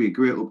think he'd be a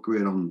great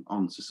upgrade on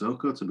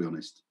Sissoko, to be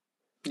honest.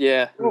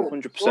 Yeah,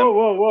 100%.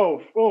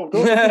 Whoa!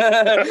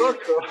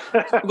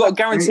 We've got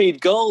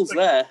guaranteed goals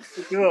there.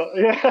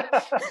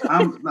 Yeah.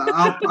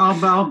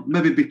 I'll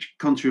maybe be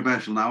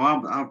controversial now.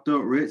 I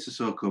don't rate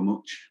Sissoko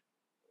much.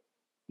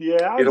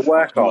 Yeah, he's a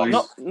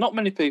workhorse. Not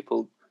many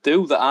people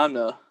do that I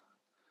know.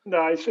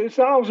 No, that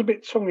was a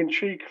bit tongue in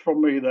cheek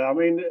from me there. I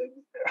mean,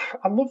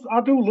 I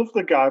do love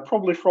the guy,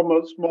 probably from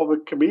a more of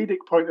a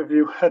comedic point of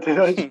view. It's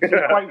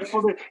quite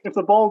funny if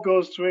the ball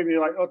goes to him. You're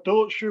like, oh,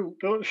 don't shoot.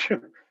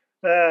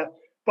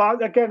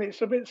 But again,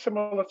 it's a bit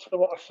similar to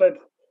what I said.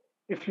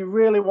 If you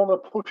really want to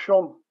push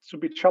on to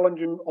be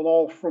challenging on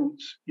all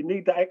fronts, you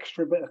need that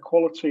extra bit of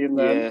quality in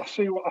there. Yeah. I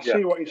see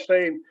what he's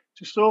saying.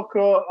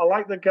 Sissoko, I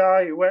like the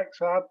guy. He works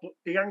hard, but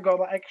he ain't got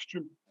that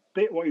extra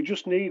bit. What you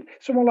just need,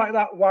 someone like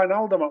that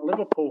Wijnaldum at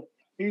Liverpool.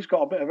 He's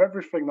got a bit of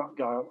everything. That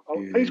guy.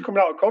 Yeah. He's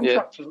coming out of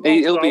contract as well.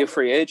 He'll be a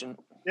free agent.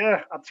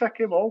 Yeah, I'd take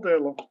him all day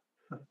long.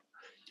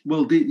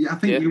 Well, I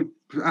think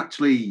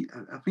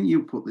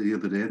you put the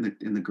other day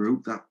in the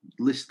group that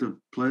list of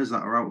players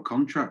that are out of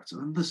contract,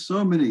 and there's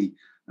so many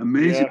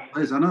amazing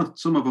players. I know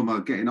some of them are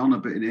getting on a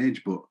bit in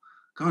age, but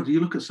God, you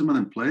look at some of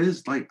them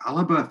players like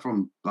Alaba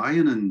from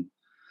Bayern, and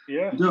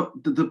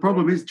the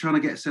problem is trying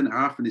to get a centre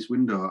half in this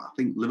window. I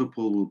think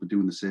Liverpool will be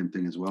doing the same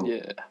thing as well.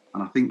 Yeah,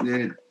 and I think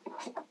they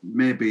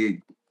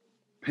maybe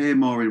pay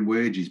more in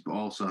wages, but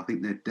also I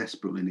think they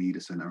desperately need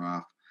a centre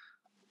half.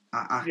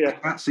 I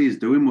can't see us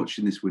doing much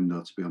in this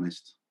window, to be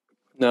honest.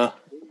 No.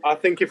 I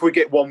think if we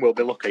get one, we'll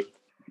be lucky.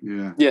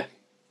 Yeah.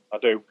 I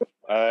do.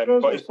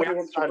 But if we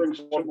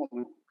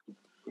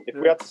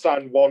had to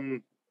sign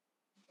one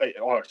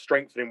or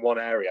strengthening one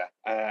area.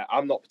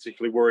 I'm not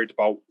particularly worried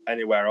about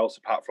anywhere else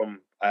apart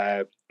from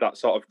that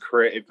sort of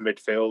creative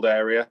midfield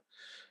area.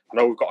 I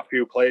know we've got a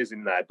few players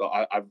in there, but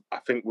I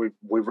think we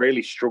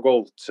really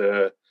struggle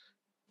to.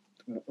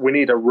 We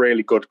need a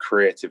really good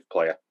creative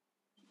player.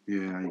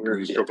 Yeah, I We agree.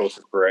 really struggle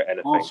to create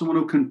anything. Or someone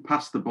who can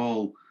pass the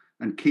ball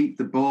and keep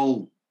the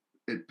ball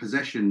in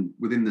possession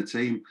within the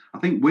team. I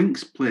think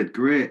Winks played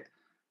great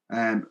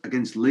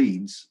against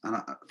Leeds,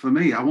 and for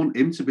me, I want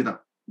him to be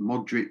that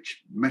Modric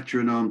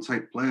metronome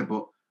type player,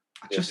 but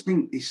I just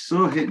think he's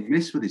so hit and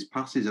miss with his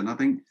passes, and I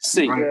think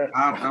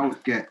I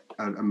would get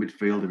a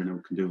midfielder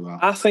who can do that.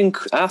 I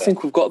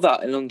think we've got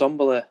that in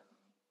Ndombele.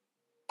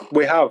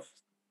 We have,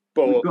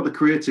 but we've got the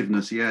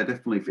creativeness, yeah,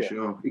 definitely for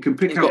sure. He can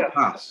pick out a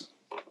pass.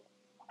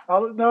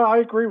 No, I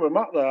agree with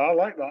Matt there. I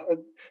like that,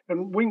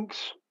 and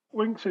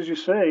Winks, as you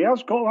say, he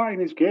has got that in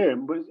his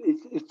game, but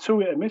it's too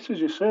hit and miss, as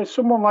you say.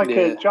 Someone like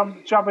a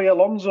Xabi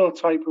Alonso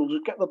type will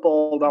just get the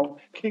ball down,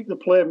 keep the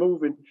play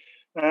moving,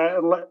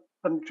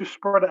 and just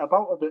spread it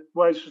about a bit.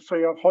 Whereas so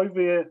you have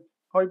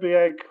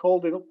Højbjerg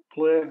holding up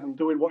play and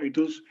doing what he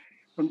does,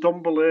 and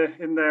Ndombele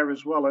in there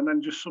as well, and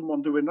then just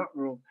someone doing that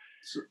role.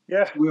 So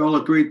we all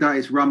agreed that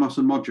it's Ramos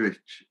and Modric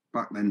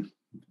back then.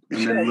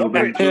 And then we'll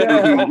be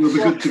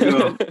good to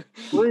go.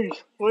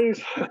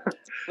 Please.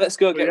 Let's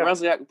go get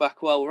Raziak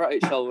back while we're at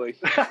it, shall we?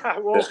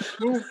 Well,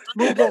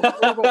 move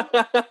on.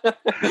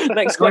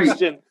 Next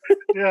question.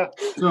 Yeah.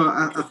 So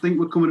I think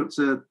we're coming up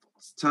to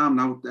time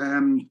now.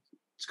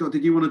 Scott,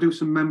 did you want to do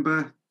some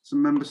member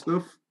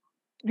stuff?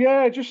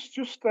 Yeah, just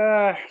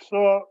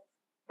so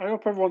I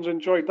hope everyone's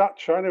enjoyed that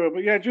chat anyway.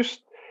 But yeah,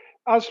 just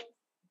as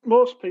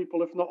most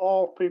people, if not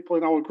all people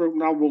in our group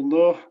now will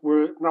know,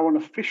 we're now an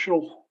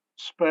official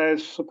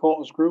Spurs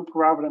supporters group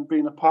rather than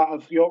being a part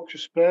of Yorkshire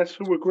Spurs,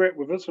 who were great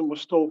with us and we're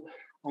still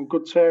on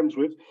good terms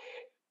with.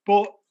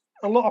 But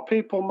a lot of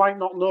people might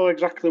not know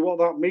exactly what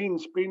that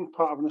means, being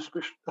part of an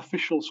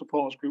official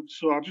supporters group.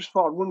 So I just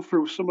thought I'd run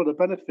through some of the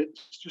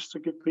benefits just to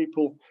give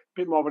people a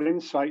bit more of an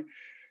insight.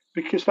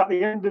 Because at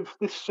the end of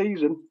this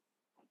season,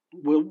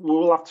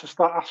 we'll have to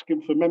start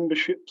asking for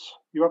memberships.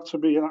 You have to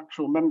be an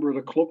actual member of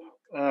the club,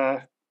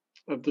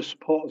 of the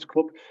supporters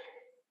club.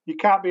 You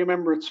can't be a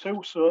member of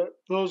two, so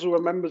those who are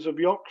members of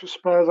Yorkshire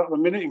Spurs at the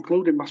minute,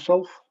 including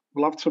myself,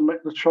 will have to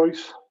make the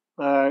choice.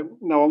 Now,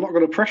 I'm not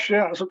going to pressure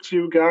you, it's up to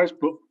you guys,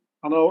 but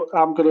I know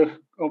I'm going to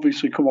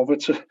obviously come over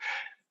to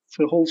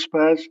Hull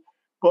Spurs.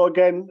 But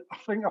again, I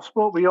think I've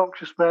spoke with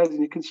Yorkshire Spurs and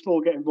you can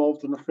still get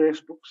involved in the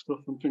Facebook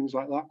stuff and things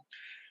like that.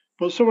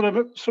 But some of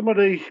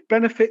the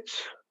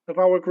benefits of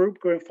our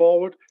group going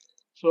forward.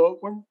 So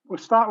when we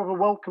start with a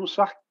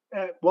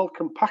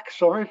welcome pack,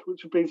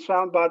 which has been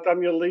signed by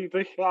Daniel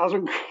Levy. It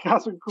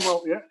hasn't come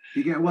out yet.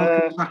 You get a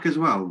welcome sack as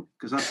well,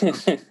 because that's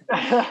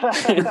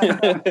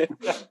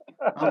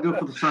I'll go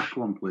for the sack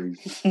one,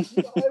 please.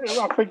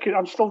 I think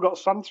I've still got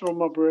Santa on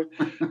my brain.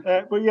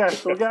 But yeah,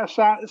 so we'll get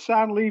a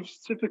signed leave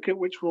certificate,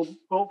 which we'll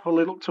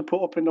hopefully look to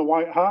put up in the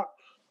White Hart.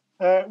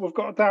 We've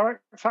got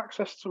direct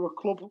access to a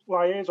club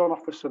liaison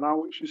officer now,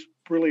 which is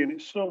brilliant.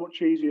 It's so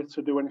much easier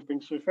to do anything.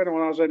 So if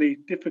anyone has any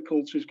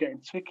difficulties getting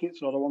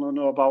tickets or they want to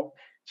know about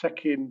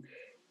taking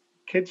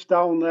kids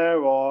down there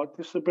or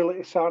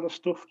disability side of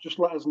stuff, just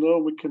let us know.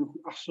 We can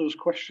ask those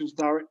questions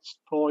direct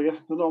for you.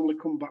 They normally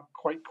come back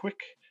quite quick.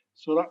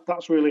 So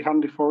that's really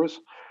handy for us.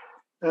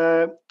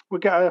 We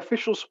get an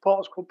official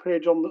supporters club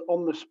page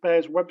on the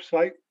Spurs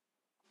website.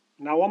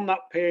 Now on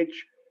that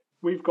page,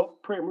 we've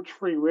got pretty much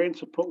free rein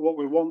to put what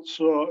we want.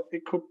 So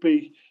it could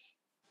be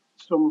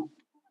some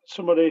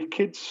of the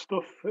kids'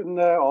 stuff in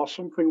there or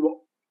something what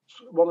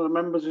one of the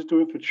members is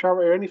doing for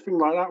charity or anything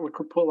like that. We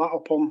could put that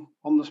up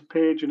on this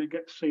page and it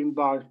gets seen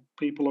by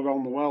people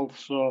around the world.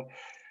 So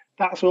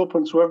that's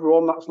open to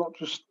everyone. That's not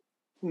just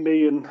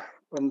me and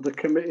the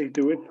committee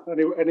doing.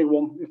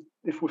 Anyone,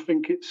 if we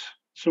think it's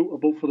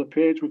suitable for the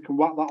page, we can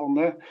whack that on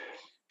there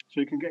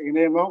so you can get your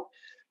name out.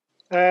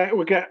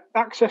 We get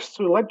access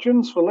to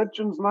Legends for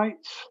Legends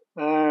nights.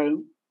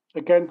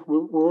 Again,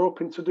 we're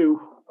hoping to do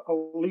at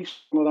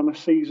least one of them a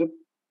season,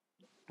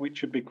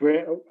 which would be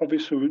great.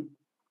 Obviously,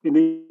 in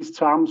these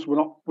times, we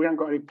haven't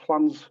got any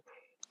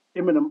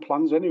imminent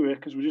plans anyway,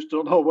 because we just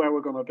don't know where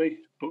we're going to be.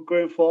 But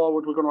going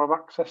forward, we're going to have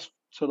access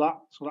to that,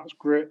 so that's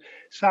great.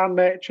 Signed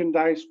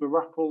merchandise for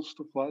raffles,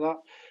 stuff like that.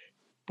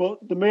 But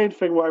the main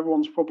thing what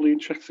everyone's probably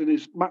interested in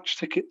is match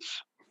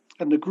tickets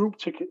and the group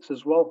tickets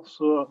as well.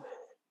 So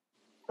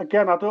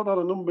again, I don't know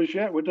the numbers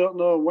yet. We don't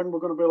know when we're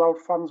going to be allowed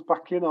fans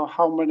back in or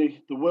how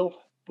many there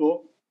will.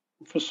 But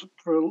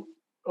for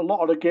a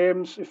lot of the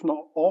games, if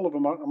not all of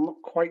them, I'm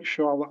not quite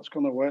sure how that's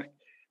going to work.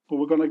 But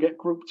we're going to get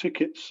group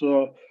tickets.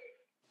 So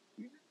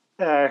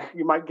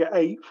you might get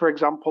 8, for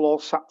example, all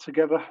sat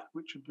together,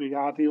 which would be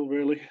ideal,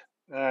 really.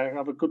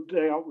 Have a good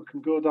day out. We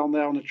can go down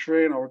there on a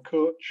train or a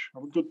coach,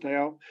 have a good day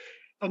out.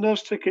 And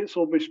those tickets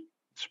will be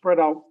spread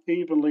out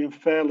evenly and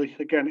fairly.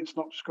 Again, it's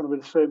not just going to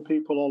be the same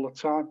people all the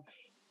time.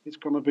 It's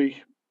going to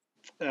be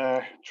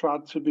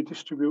tried to be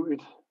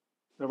distributed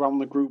around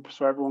the group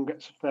so everyone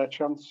gets a fair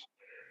chance.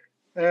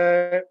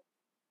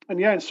 And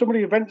and some of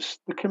the events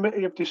the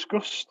committee have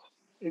discussed,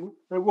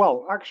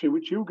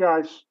 which you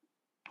guys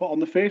put on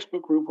the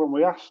Facebook group when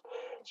we asked,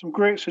 some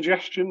great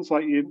suggestions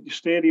like your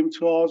stadium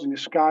tours and your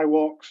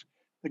skywalks.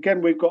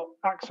 Again, we've got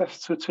access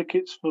to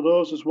tickets for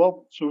those as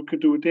well, so we could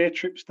do a day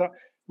trips. That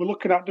we're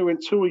looking at doing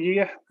 2 a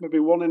year, maybe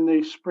one in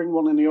the spring,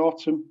 one in the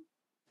autumn.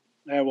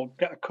 We'll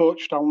get a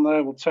coach down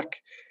there. We'll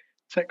take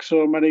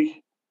so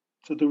many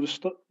to do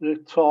the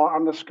tour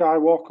and the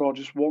skywalk, or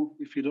just one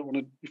if you don't want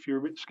to, if you're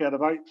a bit scared of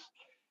heights.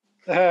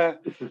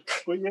 But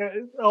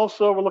yeah,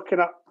 also we're looking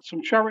at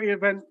some charity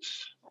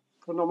events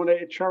for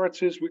nominated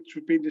charities, which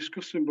we've been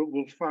discussing, but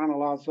we'll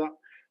finalise that.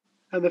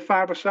 And the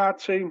five-a-side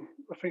team,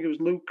 I think it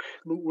was Luke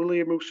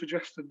William who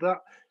suggested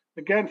that.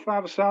 Again,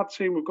 five-a-side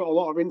team, we've got a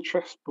lot of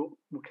interest, but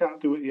we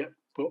can't do it yet.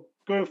 But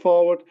going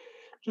forward,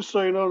 just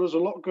so you know, there's a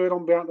lot going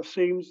on behind the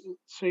scenes.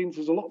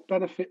 There's a lot of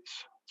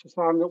benefits to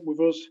signing up with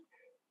us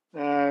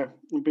and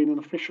being an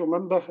official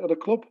member of the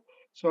club.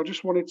 So I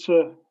just wanted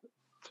to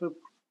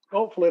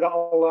hopefully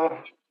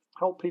that'll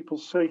help people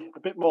see a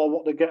bit more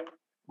what they get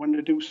when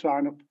they do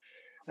sign up.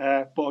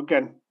 But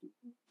again,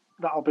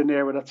 that'll be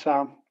nearer the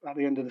time at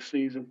the end of the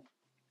season.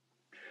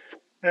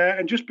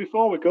 And just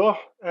before we go,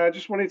 I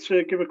just wanted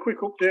to give a quick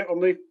update on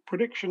the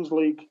Predictions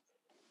League.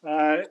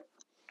 It's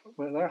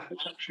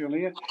actually on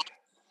here.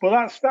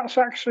 But that's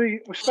actually,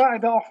 we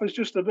started off as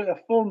just a bit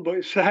of fun, but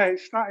it's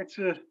started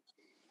to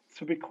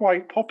be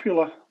quite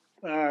popular.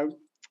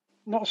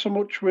 Not so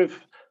much with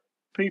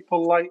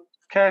people like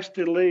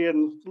Kirsty Lee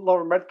and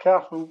Lauren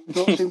Metcalf, who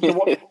don't seem to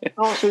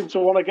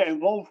want to get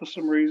involved for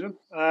some reason.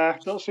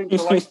 Don't seem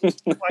to like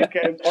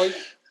getting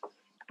points.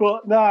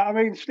 But no, I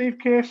mean, Steve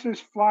Case is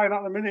flying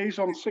at the minute. He's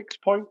on 6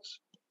 points.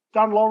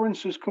 Dan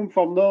Lawrence has come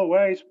from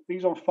nowhere.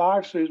 He's on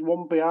 5, so he's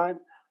 1 behind.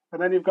 And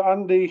then you've got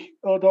Andy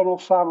O'Donnell,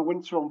 Simon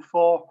Winter on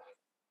 4.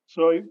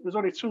 So there's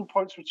only 2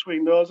 points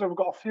between those. Then we've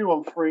got a few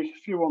on 3, a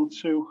few on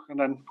 2, and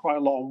then quite a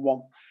lot on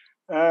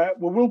 1.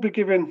 We will be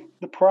giving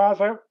the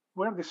prize out.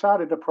 We haven't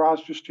decided the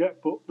prize just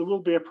yet, but there will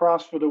be a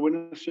prize for the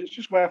winners. So it's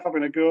just worth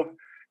having a go.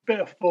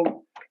 Bit of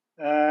fun.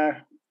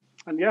 And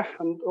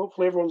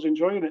hopefully everyone's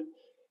enjoying it.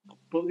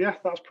 But yeah,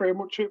 that's pretty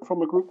much it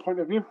from a group point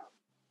of view.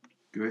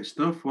 Great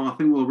stuff. Well, I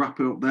think we'll wrap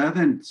it up there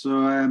then.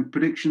 So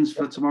predictions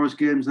for tomorrow's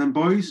games then,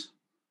 boys?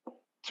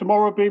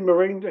 Tomorrow being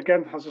Marine,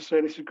 again, as I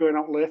say, this is going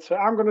out later.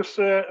 I'm going to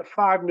say a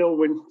 5-0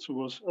 win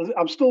to us.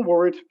 I'm still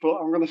worried, but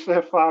I'm going to say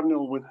a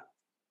 5-0 win.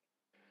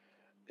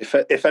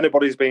 If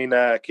anybody's been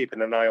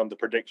keeping an eye on the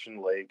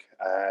Prediction League,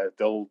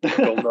 they'll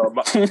know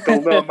my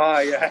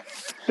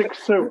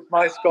 6-2.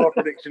 My score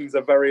predictions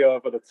are very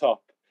over the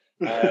top.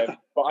 But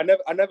I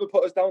never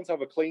put us down to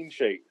have a clean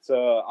sheet,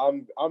 so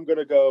I'm going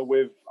to go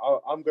with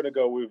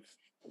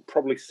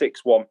probably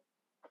 6-1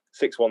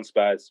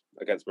 Spurs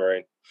against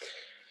Marine.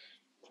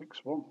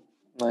 6-1.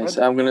 Nice.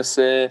 I'm going to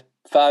say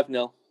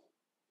 5-0.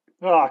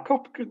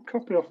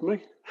 Copy off me.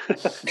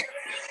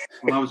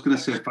 Well, I was going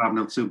to say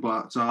 5-0 too,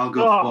 but so I'll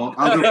go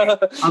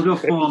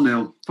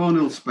 4-0.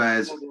 4-0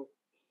 Spurs.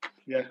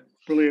 Yeah,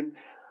 brilliant.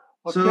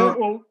 Okay,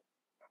 so,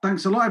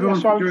 thanks a lot,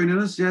 everyone, for joining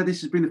us. Yeah, this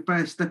has been the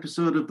first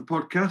episode of the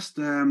podcast.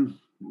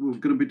 We're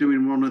going to be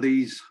doing one of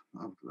these.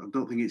 I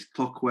don't think it's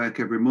clockwork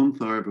every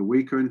month or every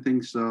week or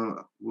anything.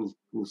 So we'll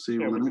see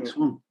you on the next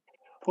one.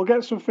 We'll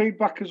get some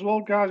feedback as well,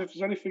 guys. If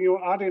there's anything you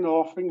want adding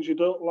or things you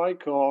don't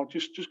like, or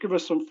just give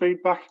us some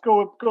feedback.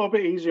 Go a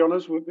bit easy on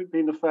us. We've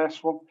been the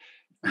first one.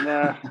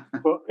 But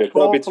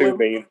don't be too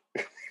mean.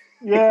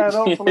 Yeah, and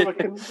hopefully we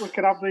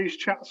can have these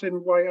chats in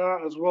White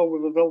Hart as well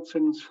with the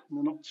Veltins in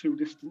the not too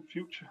distant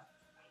future.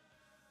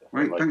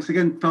 Right, thanks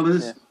again,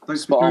 fellas. Yeah.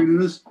 Thanks for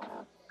joining us.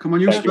 Come on,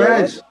 you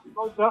Spurs.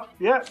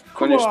 Yeah,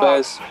 come on, you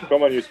Spurs.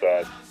 Come on, you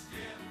Spurs.